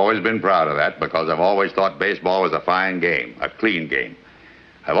 and I've always been proud of that because I've always thought baseball was a fine game, a clean game.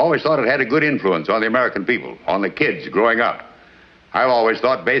 I've always thought it had a good influence on the American people, on the kids growing up. I've always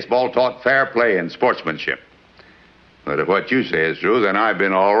thought baseball taught fair play and sportsmanship. But if what you say is true, then I've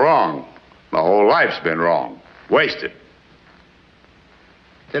been all wrong. My whole life's been wrong. Wasted.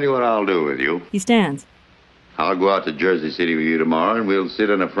 Tell you what I'll do with you. He stands. I'll go out to Jersey City with you tomorrow, and we'll sit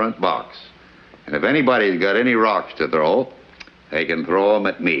in a front box. And if anybody's got any rocks to throw, they can throw them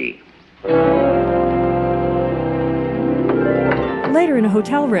at me. Later in a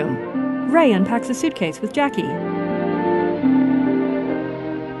hotel room, Ray unpacks a suitcase with Jackie.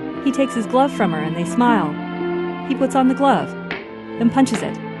 He takes his glove from her and they smile. He puts on the glove, then punches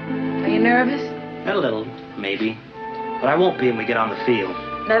it. Are you nervous? A little, maybe. But I won't be when we get on the field.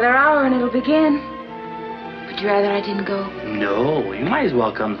 Another hour and it'll begin. Would you rather I didn't go? No, you might as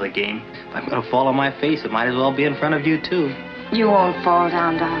well come to the game. If I'm going to fall on my face, it might as well be in front of you, too. You won't fall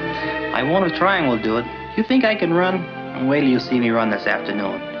down, darling. I won't if trying will do it. You think I can run? Wait till you see me run this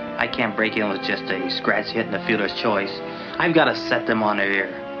afternoon. I can't break in with just a scratch hit and a fielder's choice. I've got to set them on their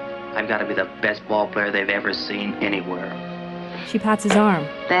ear. I've got to be the best ball player they've ever seen anywhere. She pats his arm.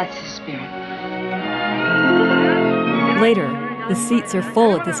 That's the spirit. Later, the seats are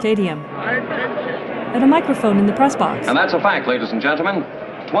full at the stadium. At a microphone in the press box. And that's a fact, ladies and gentlemen.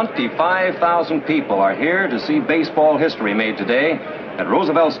 25,000 people are here to see baseball history made today at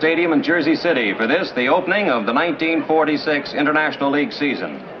Roosevelt Stadium in Jersey City for this, the opening of the 1946 International League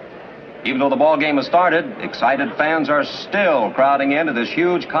season. Even though the ball game has started, excited fans are still crowding into this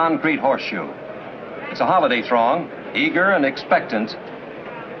huge concrete horseshoe. It's a holiday throng, eager and expectant,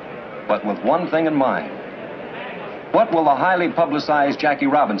 but with one thing in mind. What will the highly publicized Jackie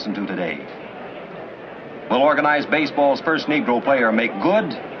Robinson do today? Will organized baseball's first Negro player make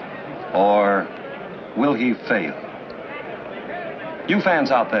good, or will he fail? You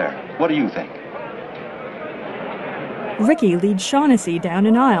fans out there, what do you think? Ricky leads Shaughnessy down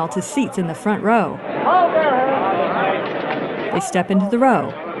an aisle to seats in the front row. They step into the row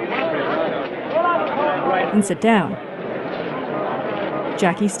and sit down.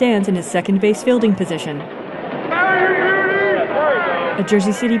 Jackie stands in his second base fielding position. A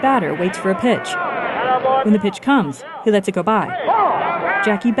Jersey City batter waits for a pitch. When the pitch comes, he lets it go by.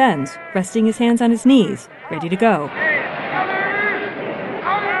 Jackie bends, resting his hands on his knees, ready to go.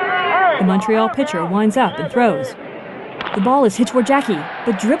 The Montreal pitcher winds up and throws. The ball is hit toward Jackie,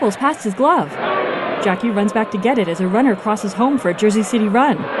 but dribbles past his glove. Jackie runs back to get it as a runner crosses home for a Jersey City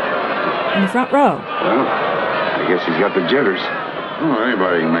run. In the front row. Well, I guess he's got the jitters. Oh,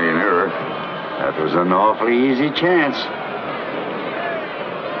 anybody can make an error. That was an awfully easy chance.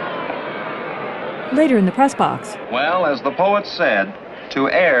 Later in the press box. Well, as the poet said, to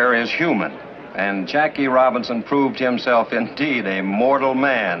err is human. And Jackie Robinson proved himself indeed a mortal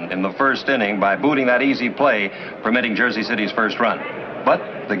man in the first inning by booting that easy play, permitting Jersey City's first run.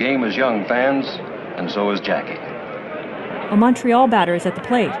 But the game is young, fans, and so is Jackie. A Montreal batter is at the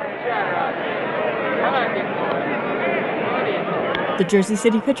plate. The Jersey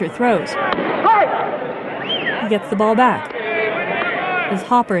City pitcher throws. He gets the ball back, as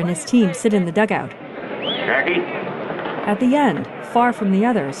Hopper and his team sit in the dugout. Jackie? At the end, far from the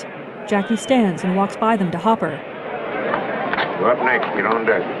others, Jackie stands and walks by them to Hopper. You're up next. Get on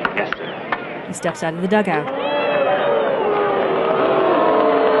deck. Yes, sir. He steps out of the dugout.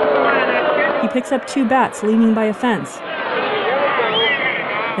 He picks up 2 bats leaning by a fence,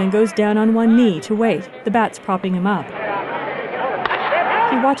 then goes down on one knee to wait, the bats propping him up.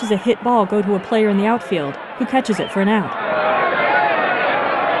 He watches a hit ball go to a player in the outfield, who catches it for an out.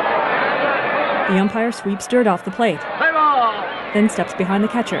 The umpire sweeps dirt off the plate, then steps behind the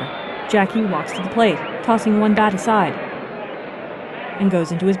catcher. Jackie walks to the plate, tossing one bat aside, and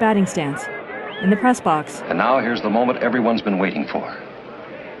goes into his batting stance. In the press box. And now here's the moment everyone's been waiting for.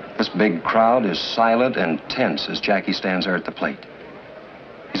 This big crowd is silent and tense as Jackie stands there at the plate.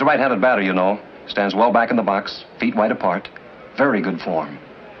 He's a right-handed batter, you know. Stands well back in the box, feet wide apart. Very good form.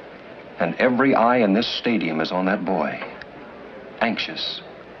 And every eye in this stadium is on that boy. Anxious.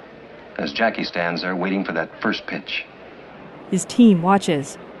 As Jackie stands there waiting for that first pitch. His team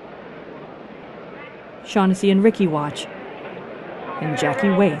watches. Shaughnessy and Ricky watch. And Jackie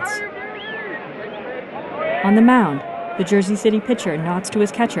waits. On the mound, the Jersey City pitcher nods to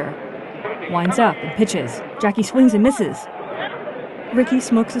his catcher, winds up and pitches. Jackie swings and misses. Ricky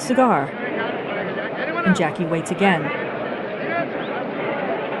smokes a cigar, and Jackie waits again.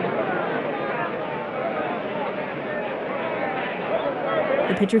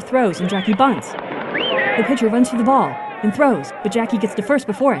 The pitcher throws and Jackie bunts. The pitcher runs for the ball and throws, but Jackie gets to first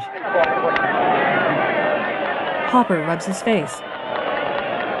before it. Hopper rubs his face.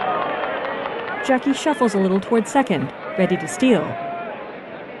 Jackie shuffles a little toward second, ready to steal.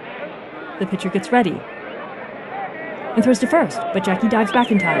 The pitcher gets ready and throws to first, but Jackie dives back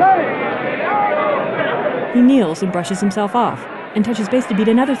in time. He kneels and brushes himself off and touches base to beat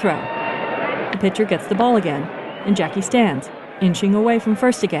another throw. The pitcher gets the ball again, and Jackie stands, inching away from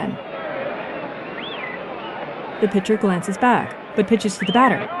first again. The pitcher glances back, but pitches to the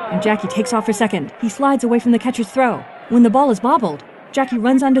batter, and Jackie takes off for second. He slides away from the catcher's throw. When the ball is bobbled, Jackie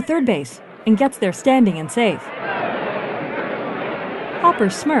runs onto third base and gets there standing and safe. Hopper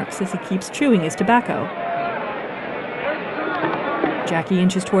smirks as he keeps chewing his tobacco. Jackie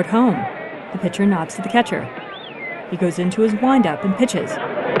inches toward home. The pitcher nods to the catcher. He goes into his windup and pitches.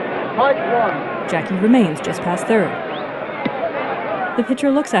 Jackie remains just past third. The pitcher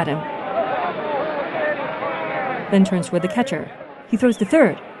looks at him, then turns toward the catcher. He throws to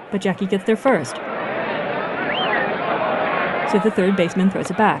third, but Jackie gets there first. So the third baseman throws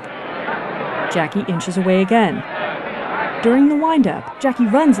it back. Jackie inches away again. During the windup, Jackie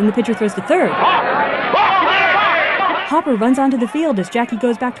runs and the pitcher throws to third. Hopper runs onto the field as Jackie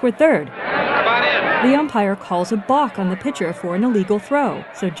goes back toward third. The umpire calls a balk on the pitcher for an illegal throw,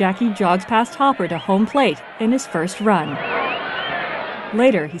 so Jackie jogs past Hopper to home plate in his first run.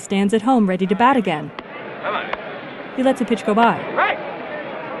 Later, he stands at home ready to bat again. He lets a pitch go by.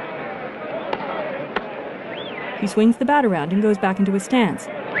 He swings the bat around and goes back into his stance.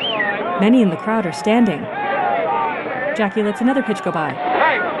 Many in the crowd are standing. Jackie lets another pitch go by.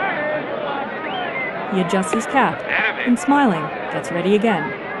 He adjusts his cap and, smiling, gets ready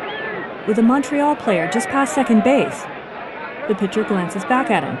again. With a Montreal player just past second base, the pitcher glances back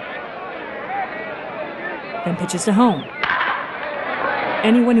at him, then pitches to home.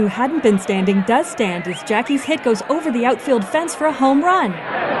 Anyone who hadn't been standing does stand as Jackie's hit goes over the outfield fence for a home run.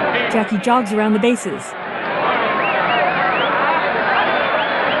 Jackie jogs around the bases.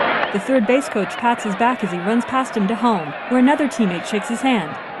 The third base coach pats his back as he runs past him to home, where another teammate shakes his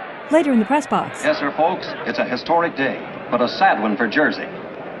hand. Later in the press box. Yes, sir, folks. It's a historic day, but a sad one for Jersey.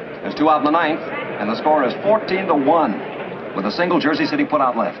 There's 2 out in the 9th, and the score is 14-1, with a single Jersey City put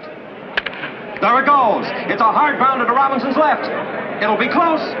out left. There it goes. It's a hard grounder to Robinson's left. It'll be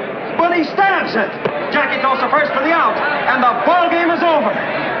close, but he stabs it. Jackie goes to first for the out, and the ball game is over.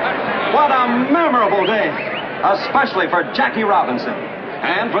 What a memorable day, especially for Jackie Robinson.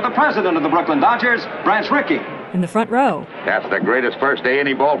 And for the president of the Brooklyn Dodgers, Branch Rickey. In the front row. That's the greatest first day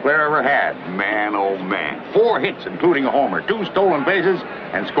any ball player ever had. Man, oh man. 4 hits, including a homer, 2 stolen bases,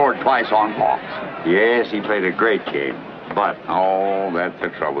 and scored twice on balks. Yes, he played a great game. But, oh, that's the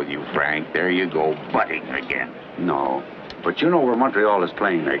trouble with you, Frank. There you go, butting again. No. But you know where Montreal is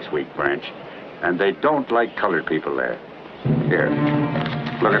playing next week, Branch. And they don't like colored people there. Here.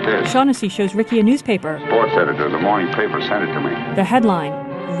 Look at this. Shaughnessy shows Ricky a newspaper. Sports editor of the morning paper sent it to me. The headline,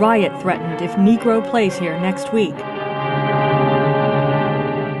 "Riot Threatened if Negro Plays Here Next Week."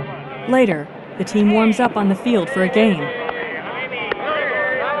 Later, the team warms up on the field for a game.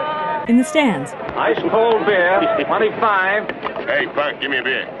 In the stands, Ice cold beer, 25. Hey, Buck, give me a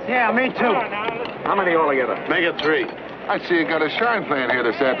beer. Yeah, me too. How many altogether? Make it 3. I see you got a shine playing here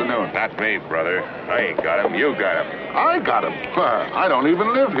this afternoon. Not me, brother. I ain't got him. You got him. I got him? I don't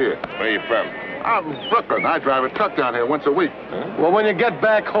even live here. Where you from? I'm Brooklyn. I drive a truck down here once a week. Huh? Well, when you get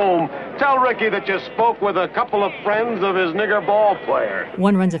back home, tell Ricky that you spoke with a couple of friends of his nigger ball player.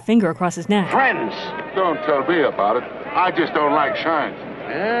 One runs a finger across his neck. Friends! Don't tell me about it. I just don't like shines.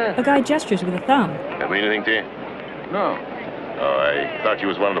 Yeah. A guy gestures with a thumb. That mean anything to you? No. Oh, I thought you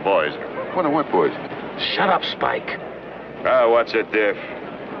was one of the boys. One of what boys? Shut up, Spike. What's it,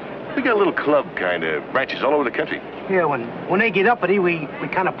 we got a little club, kind of, branches all over the country. Yeah, when they get uppity, we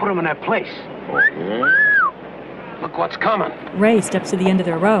kind of put them in their place. Oh, yeah? Look what's coming. Ray steps to the end of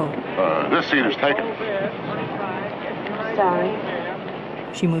their row. This seat is taken.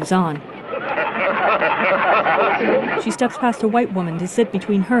 Sorry. She moves on. She steps past a white woman to sit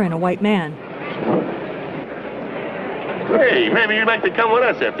between her and a white man. Hey, maybe you'd like to come with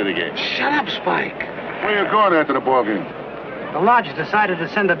us after the game. Shut up, Spike. Where you going after the ball game? The lodge has decided to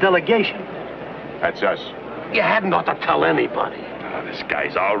send a delegation. That's us. You hadn't ought to tell anybody. Oh, this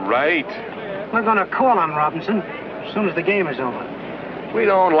guy's all right. We're going to call on Robinson as soon as the game is over. We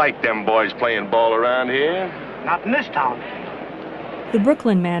don't like them boys playing ball around here. Not in this town. The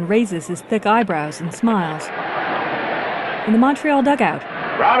Brooklyn man raises his thick eyebrows and smiles. In the Montreal dugout,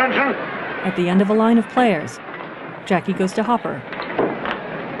 Robinson! At the end of a line of players, Jackie goes to Hopper.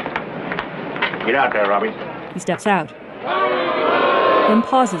 Get out there, Robbie. He steps out, then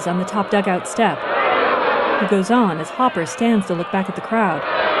pauses on the top dugout step. He goes on as Hopper stands to look back at the crowd.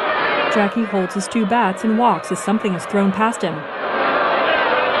 Jackie holds his 2 bats and walks as something is thrown past him.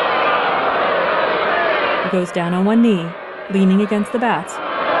 He goes down on one knee, leaning against the bats,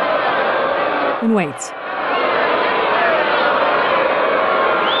 and waits.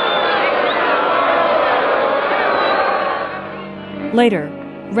 Later,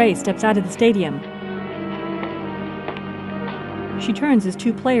 Ray steps out of the stadium. She turns as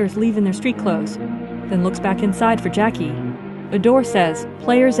 2 players leave in their street clothes, then looks back inside for Jackie. A door says,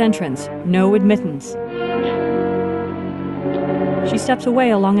 "Players entrance, no admittance." She steps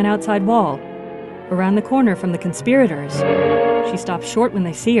away along an outside wall, around the corner from the conspirators. She stops short when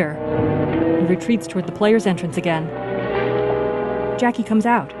they see her, and retreats toward the players' entrance again. Jackie comes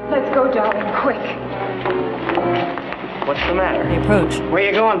out. Let's go, darling, quick. What's the matter? They approach. Where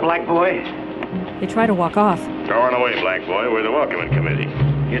you going, black boy? They try to walk off. Go on away, black boy. We're the welcoming committee.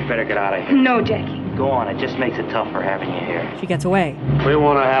 You'd better get out of here. No, Jackie. Go on. It just makes it tougher having you here. She gets away. We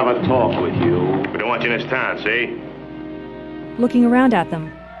want to have a talk with you. We don't want you in this town, see? Looking around at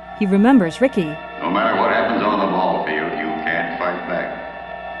them, he remembers Ricky. No matter what happens on the ball field, you can't fight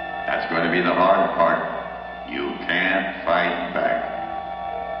back. That's going to be the hard part. You can't fight back.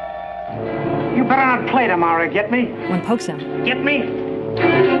 You better not play tomorrow, get me? One pokes him. Get me?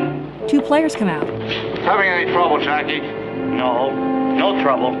 2 players come out. Having any trouble, Jackie? No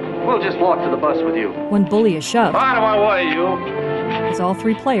trouble. We'll just walk to the bus with you. One bully is shoved. Out of my way, you. As all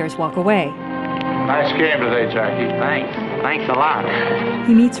 3 players walk away. Nice game today, Jackie. Thanks a lot.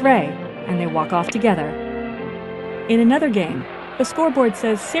 He meets Ray, and they walk off together. In another game, the scoreboard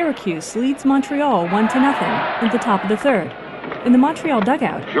says Syracuse leads Montreal 1-0 at the top of the 3rd. In the Montreal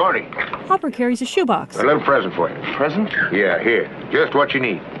dugout, Shorty, Hopper carries a shoebox. a little present for you. Present? Yeah, here. Just what you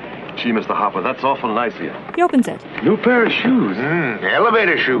need. Gee, Mr. Hopper, that's awful nice of you. He opens it. New pair of shoes.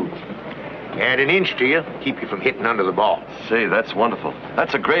 Elevator shoes. Add an inch to you, keep you from hitting under the ball. Say, that's wonderful.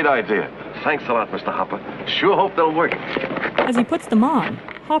 That's a great idea. Thanks a lot, Mr. Hopper. Sure hope they'll work. As he puts them on,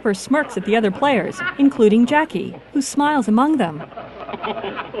 Hopper smirks at the other players, including Jackie, who smiles among them.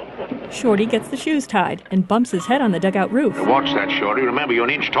 Shorty gets the shoes tied and bumps his head on the dugout roof. Watch that, Shorty. Remember, you're an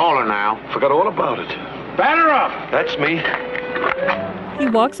inch taller now. Forgot all about it. Batter up! That's me. He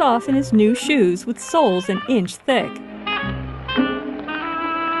walks off in his new shoes with soles an inch thick.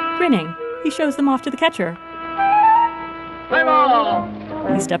 Grinning, he shows them off to the catcher. Play ball!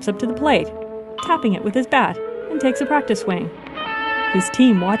 He steps up to the plate, tapping it with his bat, and takes a practice swing. His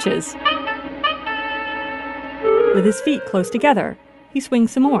team watches. With his feet close together, he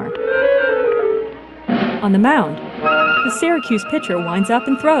swings some more. On the mound, the Syracuse pitcher winds up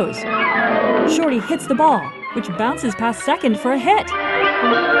and throws. Shorty hits the ball, which bounces past second for a hit.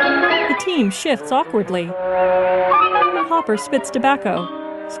 The team shifts awkwardly. And Hopper spits tobacco,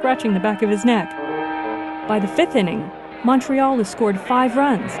 scratching the back of his neck. By the 5th inning, Montreal has scored 5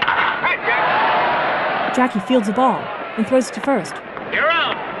 runs. Jackie fields the ball and throws it to first. You're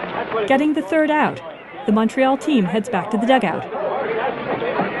out! Getting the 3rd out, the Montreal team heads back to the dugout.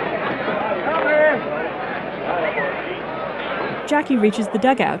 Jackie reaches the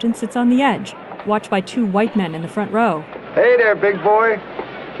dugout and sits on the edge, watched by 2 white men in the front row. Hey there, big boy.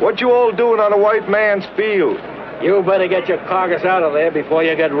 What you all doing on a white man's field? You better get your carcass out of there before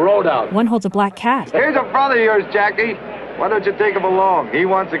you get rode out. One holds a black cat. Here's a brother of yours, Jackie. Why don't you take him along? He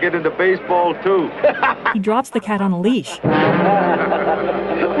wants to get into baseball, too. He drops the cat on a leash.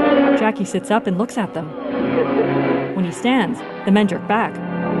 Jackie sits up and looks at them. When he stands, the men jerk back.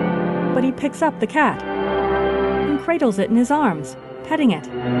 But he picks up the cat and cradles it in his arms, petting it.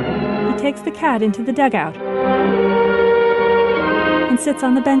 He takes the cat into the dugout and sits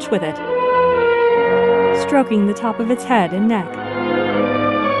on the bench with it, stroking the top of its head and neck.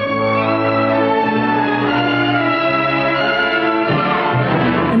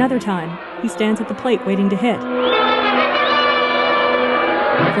 Another time, he stands at the plate waiting to hit.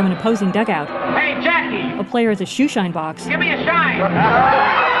 From an opposing dugout, Hey, Jackie! a player has a shoeshine box. Give me a shine!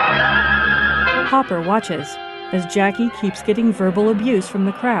 Hopper watches as Jackie keeps getting verbal abuse from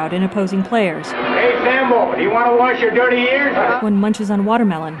the crowd and opposing players. Hey, Sambo, do you want to wash your dirty ears? One munches on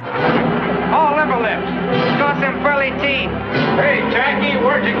watermelon. Oh, liver lips. Got some pearly teeth. Hey, Jackie,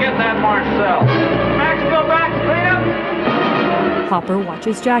 where'd you get that Marcel? Max, go back and clean up. Hopper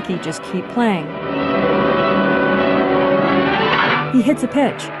watches Jackie just keep playing. He hits a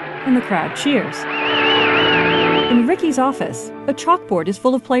pitch, and the crowd cheers. In Ricky's office, a chalkboard is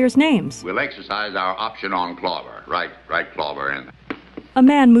full of players' names. We'll exercise our option on Clover. Right, Clover. And A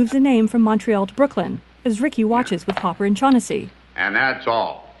man moves a name from Montreal to Brooklyn as Ricky watches with Hopper and Shaughnessy. And that's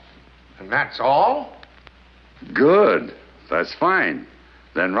all. And that's all? Good. That's fine.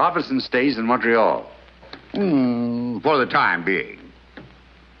 Then Robinson stays in Montreal. For the time being.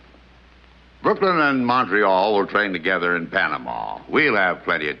 Brooklyn and Montreal will train together in Panama. We'll have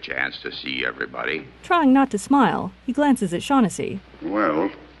plenty of chance to see everybody. Trying not to smile, he glances at Shaughnessy.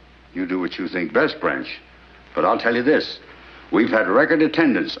 Well, you do what you think best, Branch. But I'll tell you this. We've had record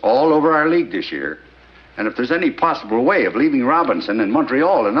attendance all over our league this year. And if there's any possible way of leaving Robinson in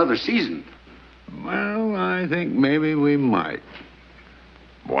Montreal another season... Well, I think maybe we might.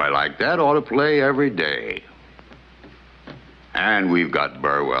 Boy like that ought to play every day. And we've got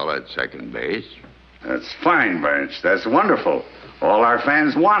Burwell at second base. That's fine, Branch. That's wonderful. All our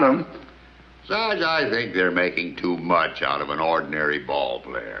fans want him. Sarge, I think they're making too much out of an ordinary ball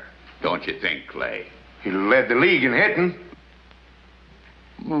player. Don't you think, Clay? He led the league in hitting.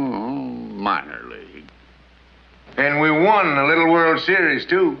 Minor league. And we won the Little World Series,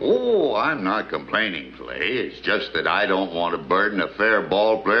 too. Oh, I'm not complaining, Clay. It's just that I don't want to burden a fair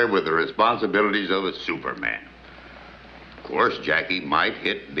ball player with the responsibilities of a Superman. Of course, Jackie might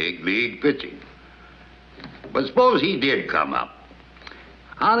hit big league pitching. But suppose he did come up.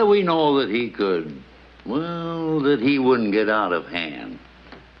 How do we know that he could, that he wouldn't get out of hand?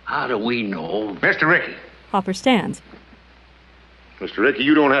 How do we know? Mr. Ricky. Hopper stands. Mr. Ricky,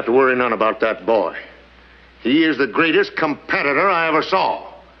 you don't have to worry none about that boy. He is the greatest competitor I ever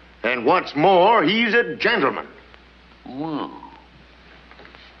saw. And what's more, he's a gentleman. Well,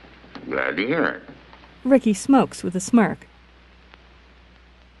 glad to hear it. Ricky smokes with a smirk.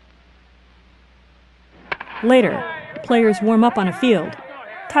 Later, players warm up on a field.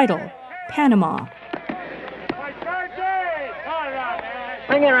 Title, Panama.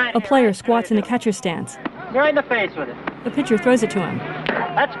 Bring it right. A player squats in a catcher's stance. You're in the face with it. The pitcher throws it to him.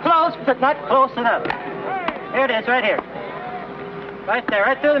 That's close, but not close enough. Here it is, right here. Right there,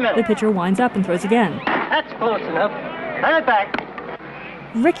 right through the middle. The pitcher winds up and throws again. That's close enough. Turn it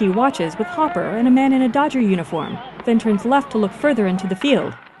back. Ricky watches with Hopper and a man in a Dodger uniform, then turns left to look further into the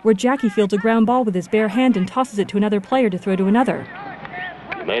field, where Jackie fields a ground ball with his bare hand and tosses it to another player to throw to another.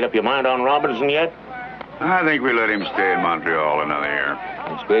 You made up your mind on Robinson yet? I think we let him stay in Montreal another year.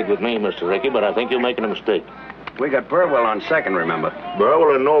 It's great with me, Mr. Ricky, but I think you're making a mistake. We got Burwell on second, remember?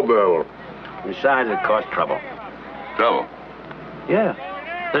 Burwell or no Burwell? Besides, it caused trouble. Trouble? Yeah.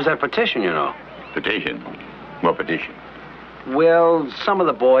 There's that petition, you know. Petition? What petition? Well, some of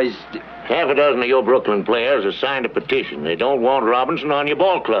the boys... Half a dozen of your Brooklyn players have signed a petition. They don't want Robinson on your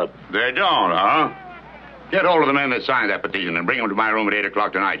ball club. They don't, huh? Get hold of the men that signed that petition and bring them to my room at 8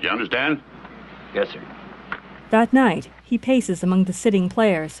 o'clock tonight, you understand? Yes, sir. That night, he paces among the sitting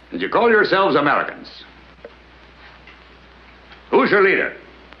players. And you call yourselves Americans. Who's your leader?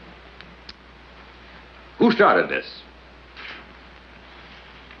 Who started this?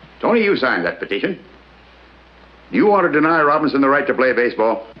 Tony, you signed that petition. Do you want to deny Robinson the right to play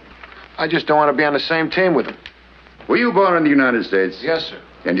baseball? I just don't want to be on the same team with him. Were you born in the United States? Yes, sir.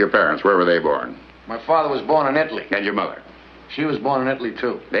 And your parents, where were they born? My father was born in Italy. And your mother? She was born in Italy,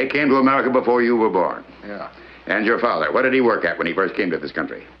 too. They came to America before you were born? Yeah. And your father, what did he work at when he first came to this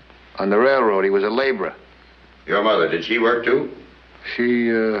country? On the railroad, he was a laborer. Your mother, did she work too?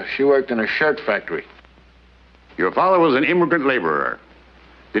 She worked in a shirt factory. Your father was an immigrant laborer.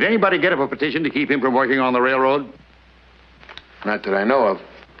 Did anybody get up a petition to keep him from working on the railroad? Not that I know of.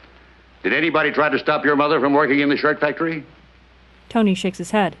 Did anybody try to stop your mother from working in the shirt factory? Tony shakes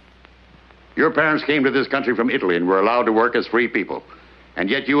his head. Your parents came to this country from Italy and were allowed to work as free people. And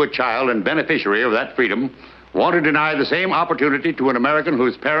yet you, a child and beneficiary of that freedom, want to deny the same opportunity to an American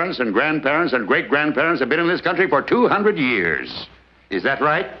whose parents and grandparents and great-grandparents have been in this country for 200 years. Is that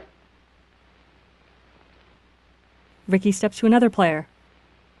right? Ricky steps to another player.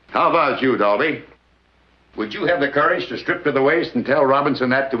 How about you, Dalby? Would you have the courage to strip to the waist and tell Robinson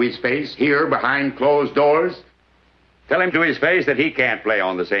that to his face, here behind closed doors? Tell him to his face that he can't play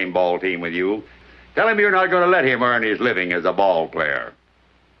on the same ball team with you. Tell him you're not going to let him earn his living as a ball player.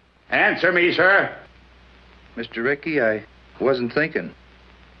 Answer me, sir. Mr. Ricky, I wasn't thinking.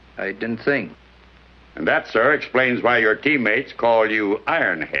 I didn't think. And that, sir, explains why your teammates call you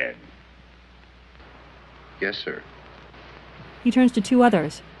Ironhead. Yes, sir. He turns to two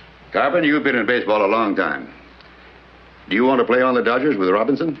others. Carpenter, you've been in baseball a long time. Do you want to play on the Dodgers with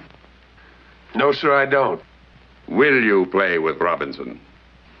Robinson? No, sir, I don't. Will you play with Robinson?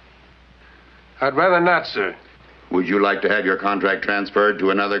 I'd rather not, sir. Would you like to have your contract transferred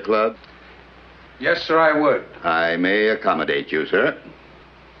to another club? Yes, sir, I would. I may accommodate you, sir.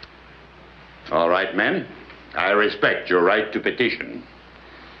 All right, men. I respect your right to petition.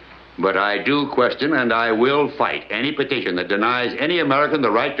 But I do question and I will fight any petition that denies any American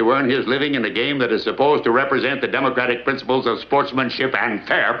the right to earn his living in a game that is supposed to represent the democratic principles of sportsmanship and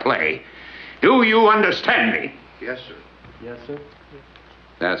fair play. Do you understand me? Yes, sir. Yes, sir.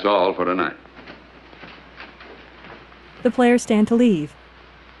 That's all for tonight. The players stand to leave.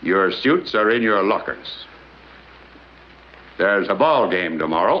 Your suits are in your lockers. There's a ball game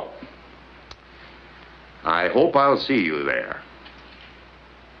tomorrow. I hope I'll see you there.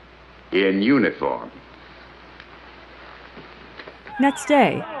 In uniform. Next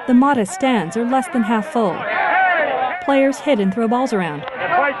day, the modest stands are less than half full. Players hit and throw balls around.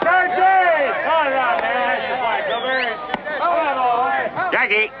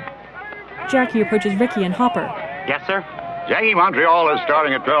 Jackie! Jackie approaches Ricky and Hopper. Yes, sir? Jackie, Montreal is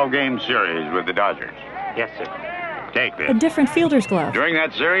starting a 12-game series with the Dodgers. Yes, sir. Take this. A different fielder's glove. During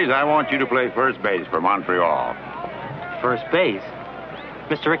that series, I want you to play first base for Montreal. First base?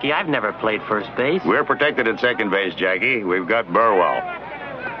 Mr. Ricky, I've never played first base. We're protected at second base, Jackie. We've got Burwell.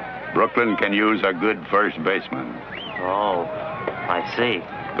 Brooklyn can use a good first baseman. Oh, I see.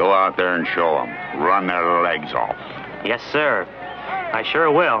 Go out there and show them. Run their legs off. Yes, sir. I sure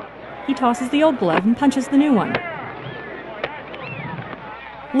will. He tosses the old glove and punches the new one.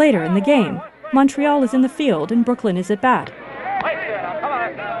 Later in the game, Montreal is in the field and Brooklyn is at bat.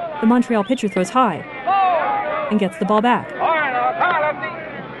 The Montreal pitcher throws high and gets the ball back.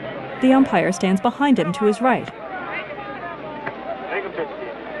 The umpire stands behind him to his right.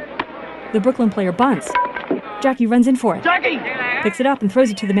 The Brooklyn player bunts. Jackie runs in for it. Jackie! Picks it up and throws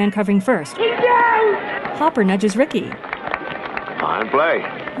it to the man covering first. Hopper nudges Ricky. Fine play.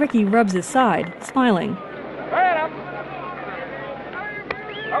 Ricky rubs his side, smiling.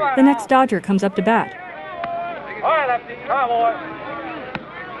 The next Dodger comes up to bat.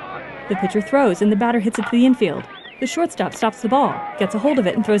 The pitcher throws and the batter hits it to the infield. The shortstop stops the ball, gets a hold of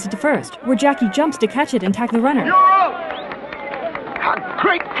it and throws it to first, where Jackie jumps to catch it and tackle the runner. You're up! A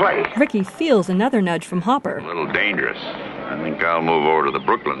great play. Ricky feels another nudge from Hopper. A little dangerous. I think I'll move over to the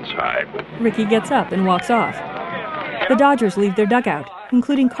Brooklyn side. Ricky gets up and walks off. The Dodgers leave their dugout,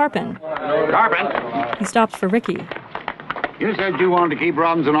 including Carpin. Carpin! He stops for Ricky. You said you wanted to keep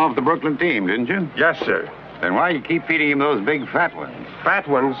Robinson off the Brooklyn team, didn't you? Yes, sir. Then why you keep feeding him those big fat ones? Fat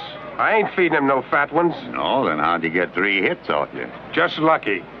ones? I ain't feeding him no fat ones. No, then how'd you get 3 hits off you? Just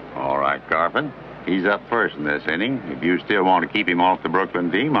lucky. All right, Carpin. He's up first in this inning. If you still want to keep him off the Brooklyn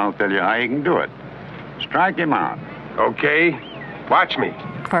team, I'll tell you how you can do it. Strike him out. Okay. Watch me.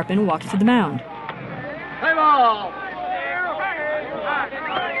 Carpin walks to the mound. Play ball!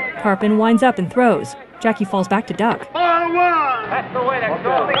 Carpin winds up and throws. Jackie falls back to duck. Ball one! That's the way to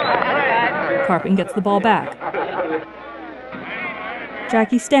go. Carpin gets the ball back.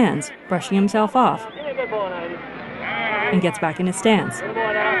 Jackie stands, brushing himself off, and gets back in his stance.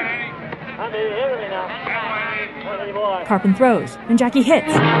 Carpin throws, and Jackie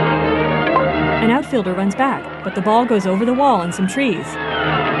hits. An outfielder runs back, but the ball goes over the wall and some trees.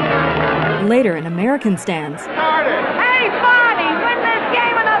 Later, an American stands. Hey, Barney, win this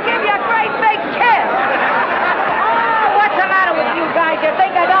game and I'll give you a great big kiss. Oh, what's the matter with you guys? You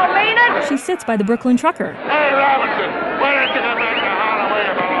think I don't mean it? She sits by the Brooklyn trucker. Hey, Robinson, why don't you come back to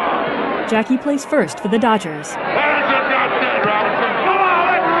Holloway? Jackie plays first for the Dodgers.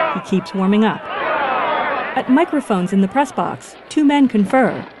 He keeps warming up. At microphones in the press box, two men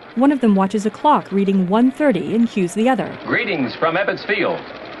confer. One of them watches a clock reading 1:30 and cues the other. Greetings from Ebbets Field.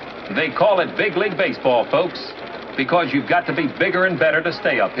 They call it Big League Baseball, folks, because you've got to be bigger and better to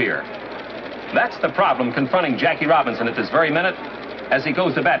stay up here. That's the problem confronting Jackie Robinson at this very minute as he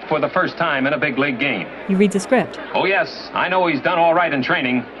goes to bat for the first time in a big league game. He reads a script. Oh, yes, I know he's done all right in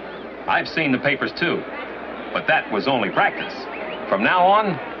training. I've seen the papers, too. But that was only practice. From now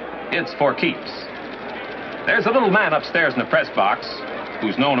on, it's for keeps. There's a little man upstairs in the press box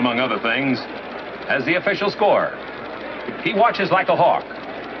who's known, among other things, as the official scorer. He watches like a hawk.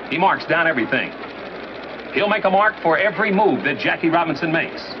 He marks down everything. He'll make a mark for every move that Jackie Robinson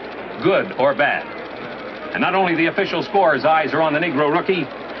makes, good or bad. And not only the official scorer's eyes are on the Negro rookie,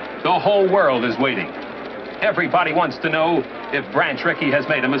 the whole world is waiting. Everybody wants to know if Branch Rickey has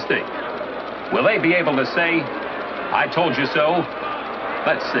made a mistake. Will they be able to say, "I told you so"?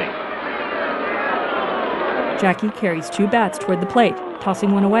 Let's see. Jackie carries two bats toward the plate,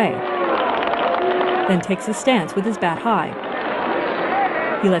 tossing one away. Then takes a stance with his bat high.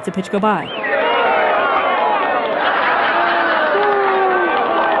 He lets a pitch go by.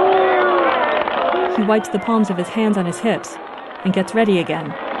 He wipes the palms of his hands on his hips and gets ready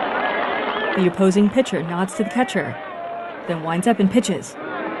again. The opposing pitcher nods to the catcher, then winds up and pitches.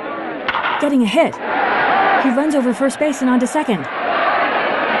 Getting a hit. He runs over first base and onto second.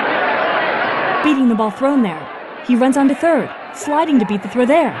 Beating the ball thrown there. He runs onto third, sliding to beat the throw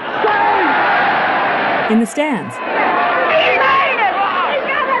there. In the stands. He made it! He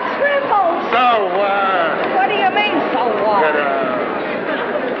got a triple! So What do you mean, so what?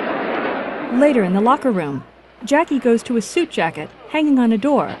 Later in the locker room, Jackie goes to a suit jacket hanging on a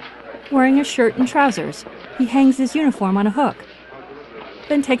door. Wearing a shirt and trousers, he hangs his uniform on a hook.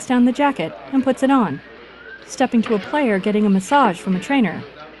 Then takes down the jacket and puts it on, stepping to a player getting a massage from a trainer.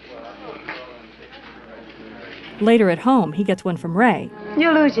 Later at home, he gets one from Ray.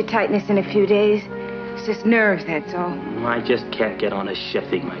 You'll lose your tightness in a few days. It's just nerves, that's all. I just can't get on to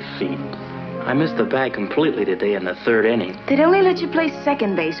shifting my feet. I missed the bag completely today in the third inning. They'd only let you play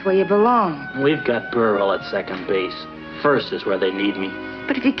second base where you belong. We've got Burrell at second base. First is where they need me.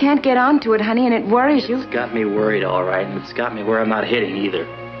 But if you can't get onto it, honey, and it worries you... It's got me worried, all right, and it's got me where I'm not hitting either.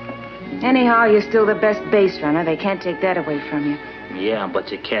 Anyhow, you're still the best base runner. They can't take that away from you. Yeah,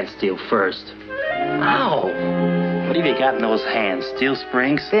 but you can't steal first. Ow! What have you got in those hands? Steel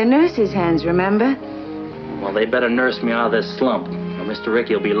springs? They're nurse's hands, remember? Well, they better nurse me out of this slump, or Mr.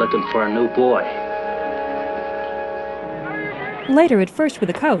 Rickey will be looking for a new boy. Later at first with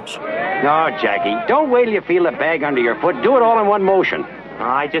a coach. No, Jackie, don't wait till you feel the bag under your foot. Do it all in one motion.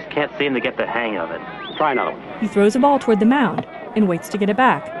 I just can't seem to get the hang of it. Try another one. He throws a ball toward the mound and waits to get it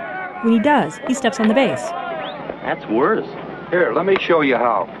back. When he does, he steps on the base. That's worse. Here, let me show you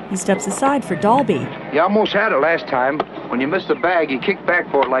how. He steps aside for Dalby. You almost had it last time. When you missed the bag, you kicked back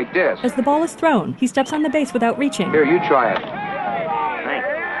for it like this. As the ball is thrown, he steps on the base without reaching. Here, you try it.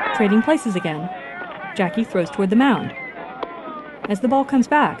 Thanks. Trading places again. Jackie throws toward the mound. As the ball comes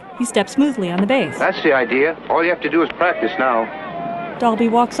back, he steps smoothly on the base. That's the idea. All you have to do is practice now. Dalby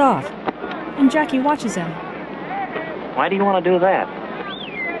walks off, and Jackie watches him. Why do you want to do that?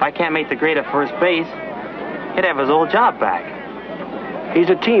 If I can't make the grade at first base, he'd have his old job back. He's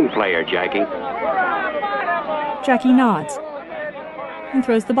a team player, Jackie. Jackie nods and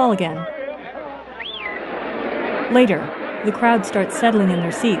throws the ball again. Later, the crowd starts settling in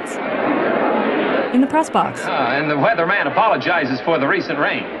their seats. In the press box. And the weatherman apologizes for the recent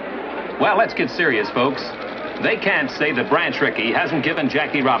rain. Well, let's get serious, folks. They can't say that Branch Rickey hasn't given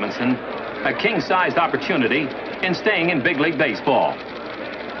Jackie Robinson a king-sized opportunity in staying in big league baseball.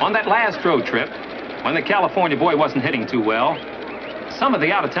 On that last road trip, when the California boy wasn't hitting too well, some of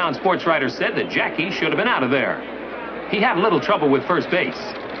the out-of-town sports writers said that Jackie should have been out of there. He had a little trouble with first base,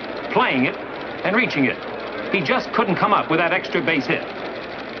 playing it and reaching it. He just couldn't come up with that extra base hit.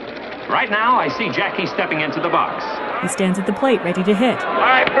 Right now, I see Jackie stepping into the box. He stands at the plate, ready to hit. All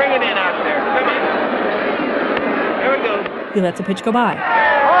right, bring it in out there. Come in. There we go. He lets a pitch go by. Oh!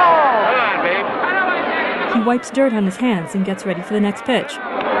 Come on, babe. He wipes dirt on his hands and gets ready for the next pitch.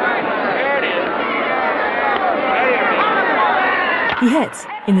 There it is. He hits,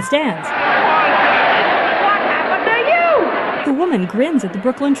 in the stands. What happened to you? The woman grins at the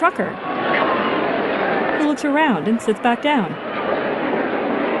Brooklyn trucker. He looks around and sits back down.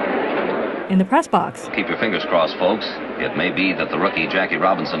 In the press box. Keep your fingers crossed, folks. It may be that the rookie Jackie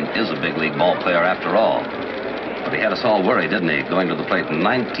Robinson is a big league ball player after all. But he had us all worried, didn't he? Going to the plate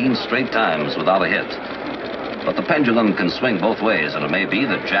 19 straight times without a hit. But the pendulum can swing both ways, and it may be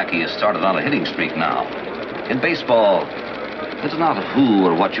that Jackie has started on a hitting streak now. In baseball, it's not who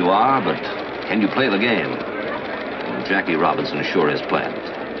or what you are, but can you play the game? And Jackie Robinson sure is playing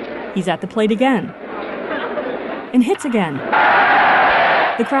it. He's at the plate again. And hits again.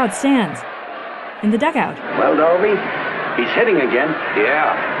 The crowd stands. In the dugout. Well, Dolby, he's hitting again.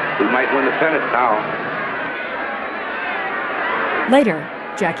 Yeah, we might win the pennant now. Later,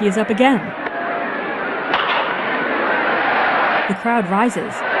 Jackie is up again. The crowd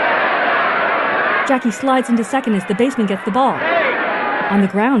rises. Jackie slides into second as the baseman gets the ball. On the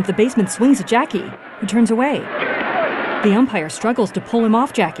ground, the baseman swings at Jackie, who turns away. The umpire struggles to pull him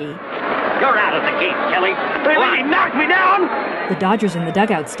off Jackie. You're out of the game, Kelly. He knocked me down. The Dodgers in the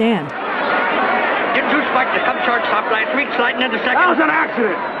dugout stand. Didn't you expect to come shortstop last week, sliding into second? That was an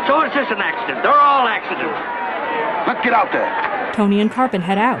accident. So is this an accident? They're all accidents. Let's get out there. Tony and Carpin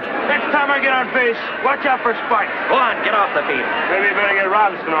head out. Next time I get on base, watch out for spikes. Go on, get off the field. Maybe you better get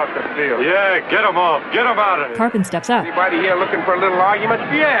Robinson off the field. Yeah, get him off. Get him out of here. Carpin steps up. Anybody here looking for a little argument?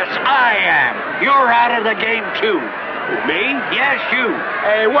 Yes, I am. You're out of the game, too. Me? Yes, you.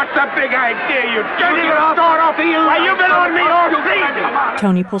 Hey, what's the big idea? You don't even start off the field. Why, you've been on me all season.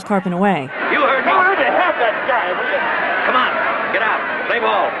 Tony pulls Carpin away. You heard me. Go to have that guy. Come on, get out. Play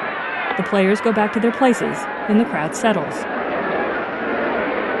ball. The players go back to their places, and the crowd settles.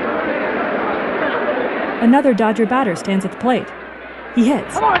 Another Dodger batter stands at the plate. He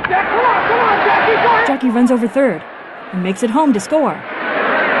hits. Come on, Jack. Come on, Jackie. Jackie runs over third and makes it home to score.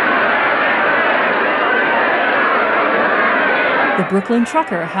 The Brooklyn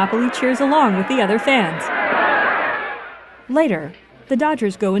trucker happily cheers along with the other fans. Later, the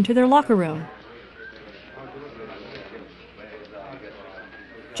Dodgers go into their locker room.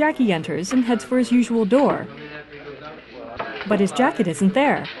 Jackie enters and heads for his usual door. But his jacket isn't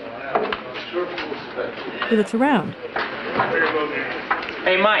there. He looks around.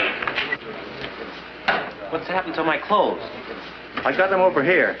 Hey, Mike. What's happened to my clothes? I got them over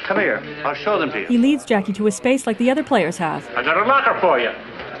here. Come here. I'll show them to you. He leads Jackie to a space like the other players have. I got a locker for you.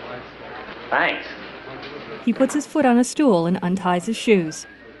 Thanks. He puts his foot on a stool and unties his shoes.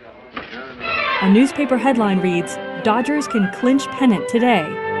 A newspaper headline reads, "Dodgers can clinch pennant today."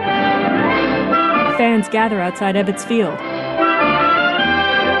 Fans gather outside Ebbets Field.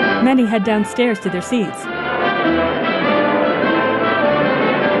 Many head downstairs to their seats.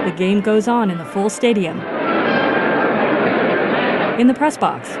 The game goes on in the full stadium. In the press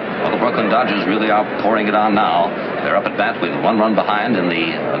box. Well, the Brooklyn Dodgers really are pouring it on now. They're up at bat with 1 run behind in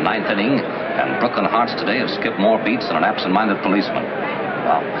the 9th inning, and Brooklyn Hearts today have skipped more beats than an absent-minded policeman.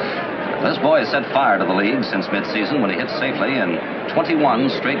 Wow. This boy has set fire to the league since midseason when he hit safely in 21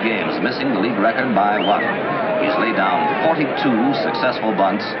 straight games, missing the league record by 1. He's laid down 42 successful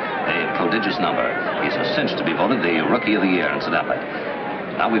bunts, a prodigious number. He's a cinch to be voted the Rookie of the Year, incidentally.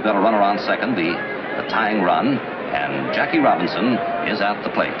 Now we've got a runner on second, the tying run, and Jackie Robinson is at the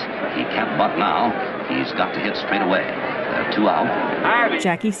plate. He can't bunt now. He's got to hit straight away. There are 2 out.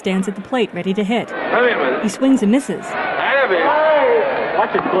 Jackie stands at the plate, ready to hit. He swings and misses.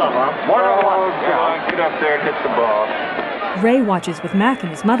 Watch his glove, huh? Get up there and hit the ball. Ray watches with Mac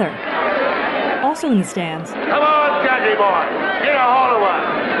and his mother. Also in the stands. Come on, Jackie boy. Get a hold of one.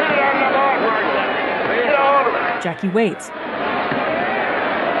 Get it on the board. Get a hold of it. Jackie waits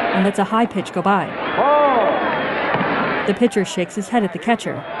and lets a high pitch go by. The pitcher shakes his head at the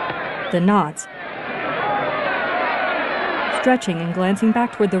catcher, then nods. Stretching and glancing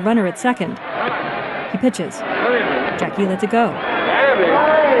back toward the runner at second, he pitches. Jackie lets it go.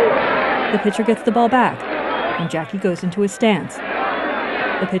 The pitcher gets the ball back, and Jackie goes into his stance.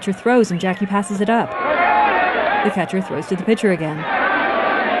 The pitcher throws, and Jackie passes it up. The catcher throws to the pitcher again.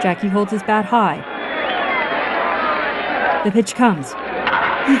 Jackie holds his bat high. The pitch comes.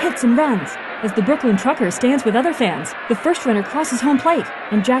 He hits and runs. As the Brooklyn trucker stands with other fans, the first runner crosses home plate,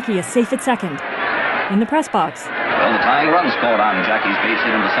 and Jackie is safe at second. In the press box. Well, the tying run scored on Jackie's base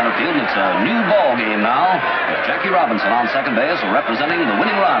hit into center field. It's a new ball game now, with Jackie Robinson on second base representing the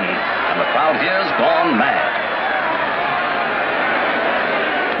winning run, and the crowd here's gone mad.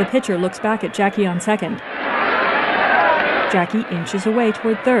 The pitcher looks back at Jackie on second. Jackie inches away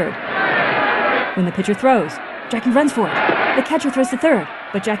toward third. When the pitcher throws, Jackie runs for it. The catcher throws to third,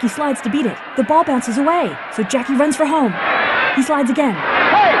 but Jackie slides to beat it. The ball bounces away, so Jackie runs for home. He slides again.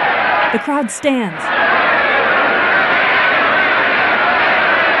 The crowd stands.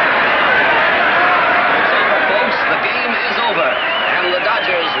 Folks, the game is over, and the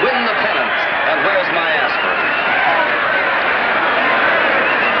Dodgers win the pennant. And where's my aspirin?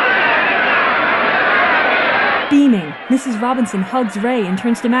 Beaming, Mrs. Robinson hugs Ray and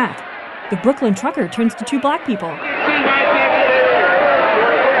turns to Mac. The Brooklyn trucker turns to two black people.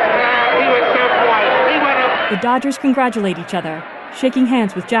 The Dodgers congratulate each other, shaking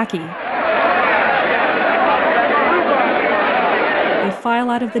hands with Jackie. They file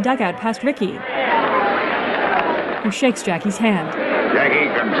out of the dugout past Ricky, who shakes Jackie's hand. Jackie,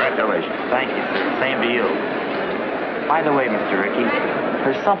 congratulations. Thank you, sir. Same to you. By the way, Mr. Ricky,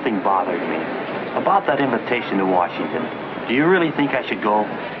 there's something bothering me about that invitation to Washington. Do you really think I should go?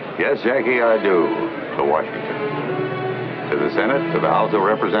 Yes, Jackie, I do. To Washington. To the Senate, to the House of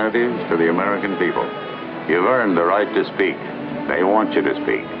Representatives, to the American people. You've earned the right to speak. They want you to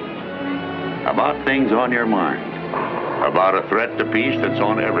speak. About things on your mind. About a threat to peace that's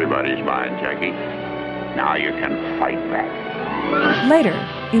on everybody's mind, Jackie. Now you can fight back. Later,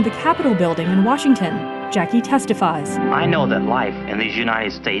 in the Capitol building in Washington, Jackie testifies. I know that life in these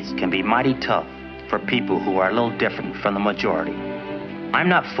United States can be mighty tough for people who are a little different from the majority. I'm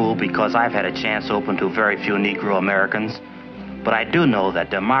not fooled because I've had a chance open to very few Negro Americans, but I do know that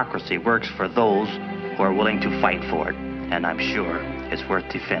democracy works for those who are willing to fight for it, and I'm sure it's worth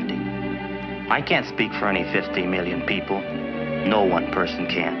defending. I can't speak for any 50 million people. No one person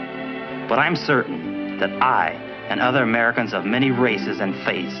can. But I'm certain that I and other Americans of many races and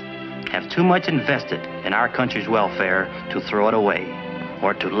faiths have too much invested in our country's welfare to throw it away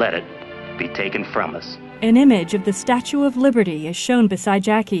or to let it be taken from us. An image of the Statue of Liberty is shown beside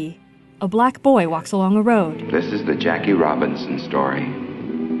Jackie. A black boy walks along a road. This is the Jackie Robinson story.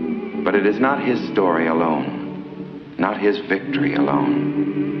 But it is not his story alone, not his victory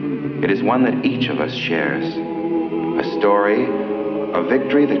alone. It is one that each of us shares. A story, a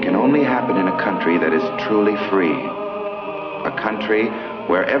victory that can only happen in a country that is truly free. A country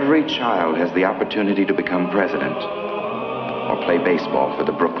where every child has the opportunity to become president or play baseball for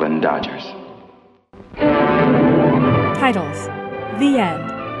the Brooklyn Dodgers. Titles: The End,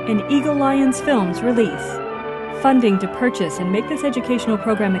 an Eagle Lions Films release. Funding to purchase and make this educational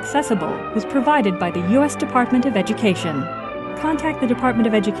program accessible was provided by the U.S. Department of Education. Contact the Department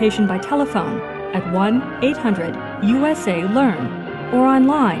of Education by telephone at 1-800-USA-LEARN or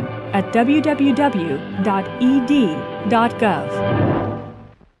online at www.ed.gov.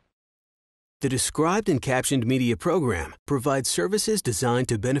 The Described and Captioned Media Program provides services designed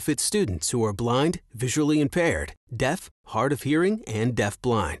to benefit students who are blind, visually impaired, deaf, hard of hearing, and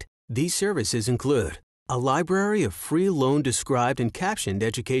deafblind. These services include a library of free loan described and captioned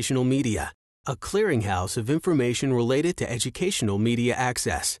educational media, a clearinghouse of information related to educational media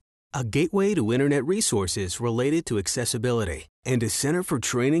access, a gateway to Internet resources related to accessibility, and a center for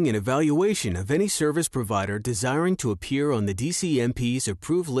training and evaluation of any service provider desiring to appear on the DCMP's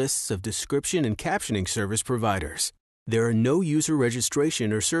approved lists of description and captioning service providers. There are no user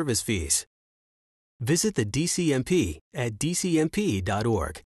registration or service fees. Visit the DCMP at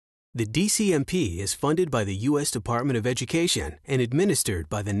dcmp.org. The DCMP is funded by the U.S. Department of Education and administered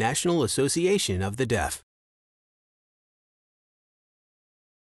by the National Association of the Deaf.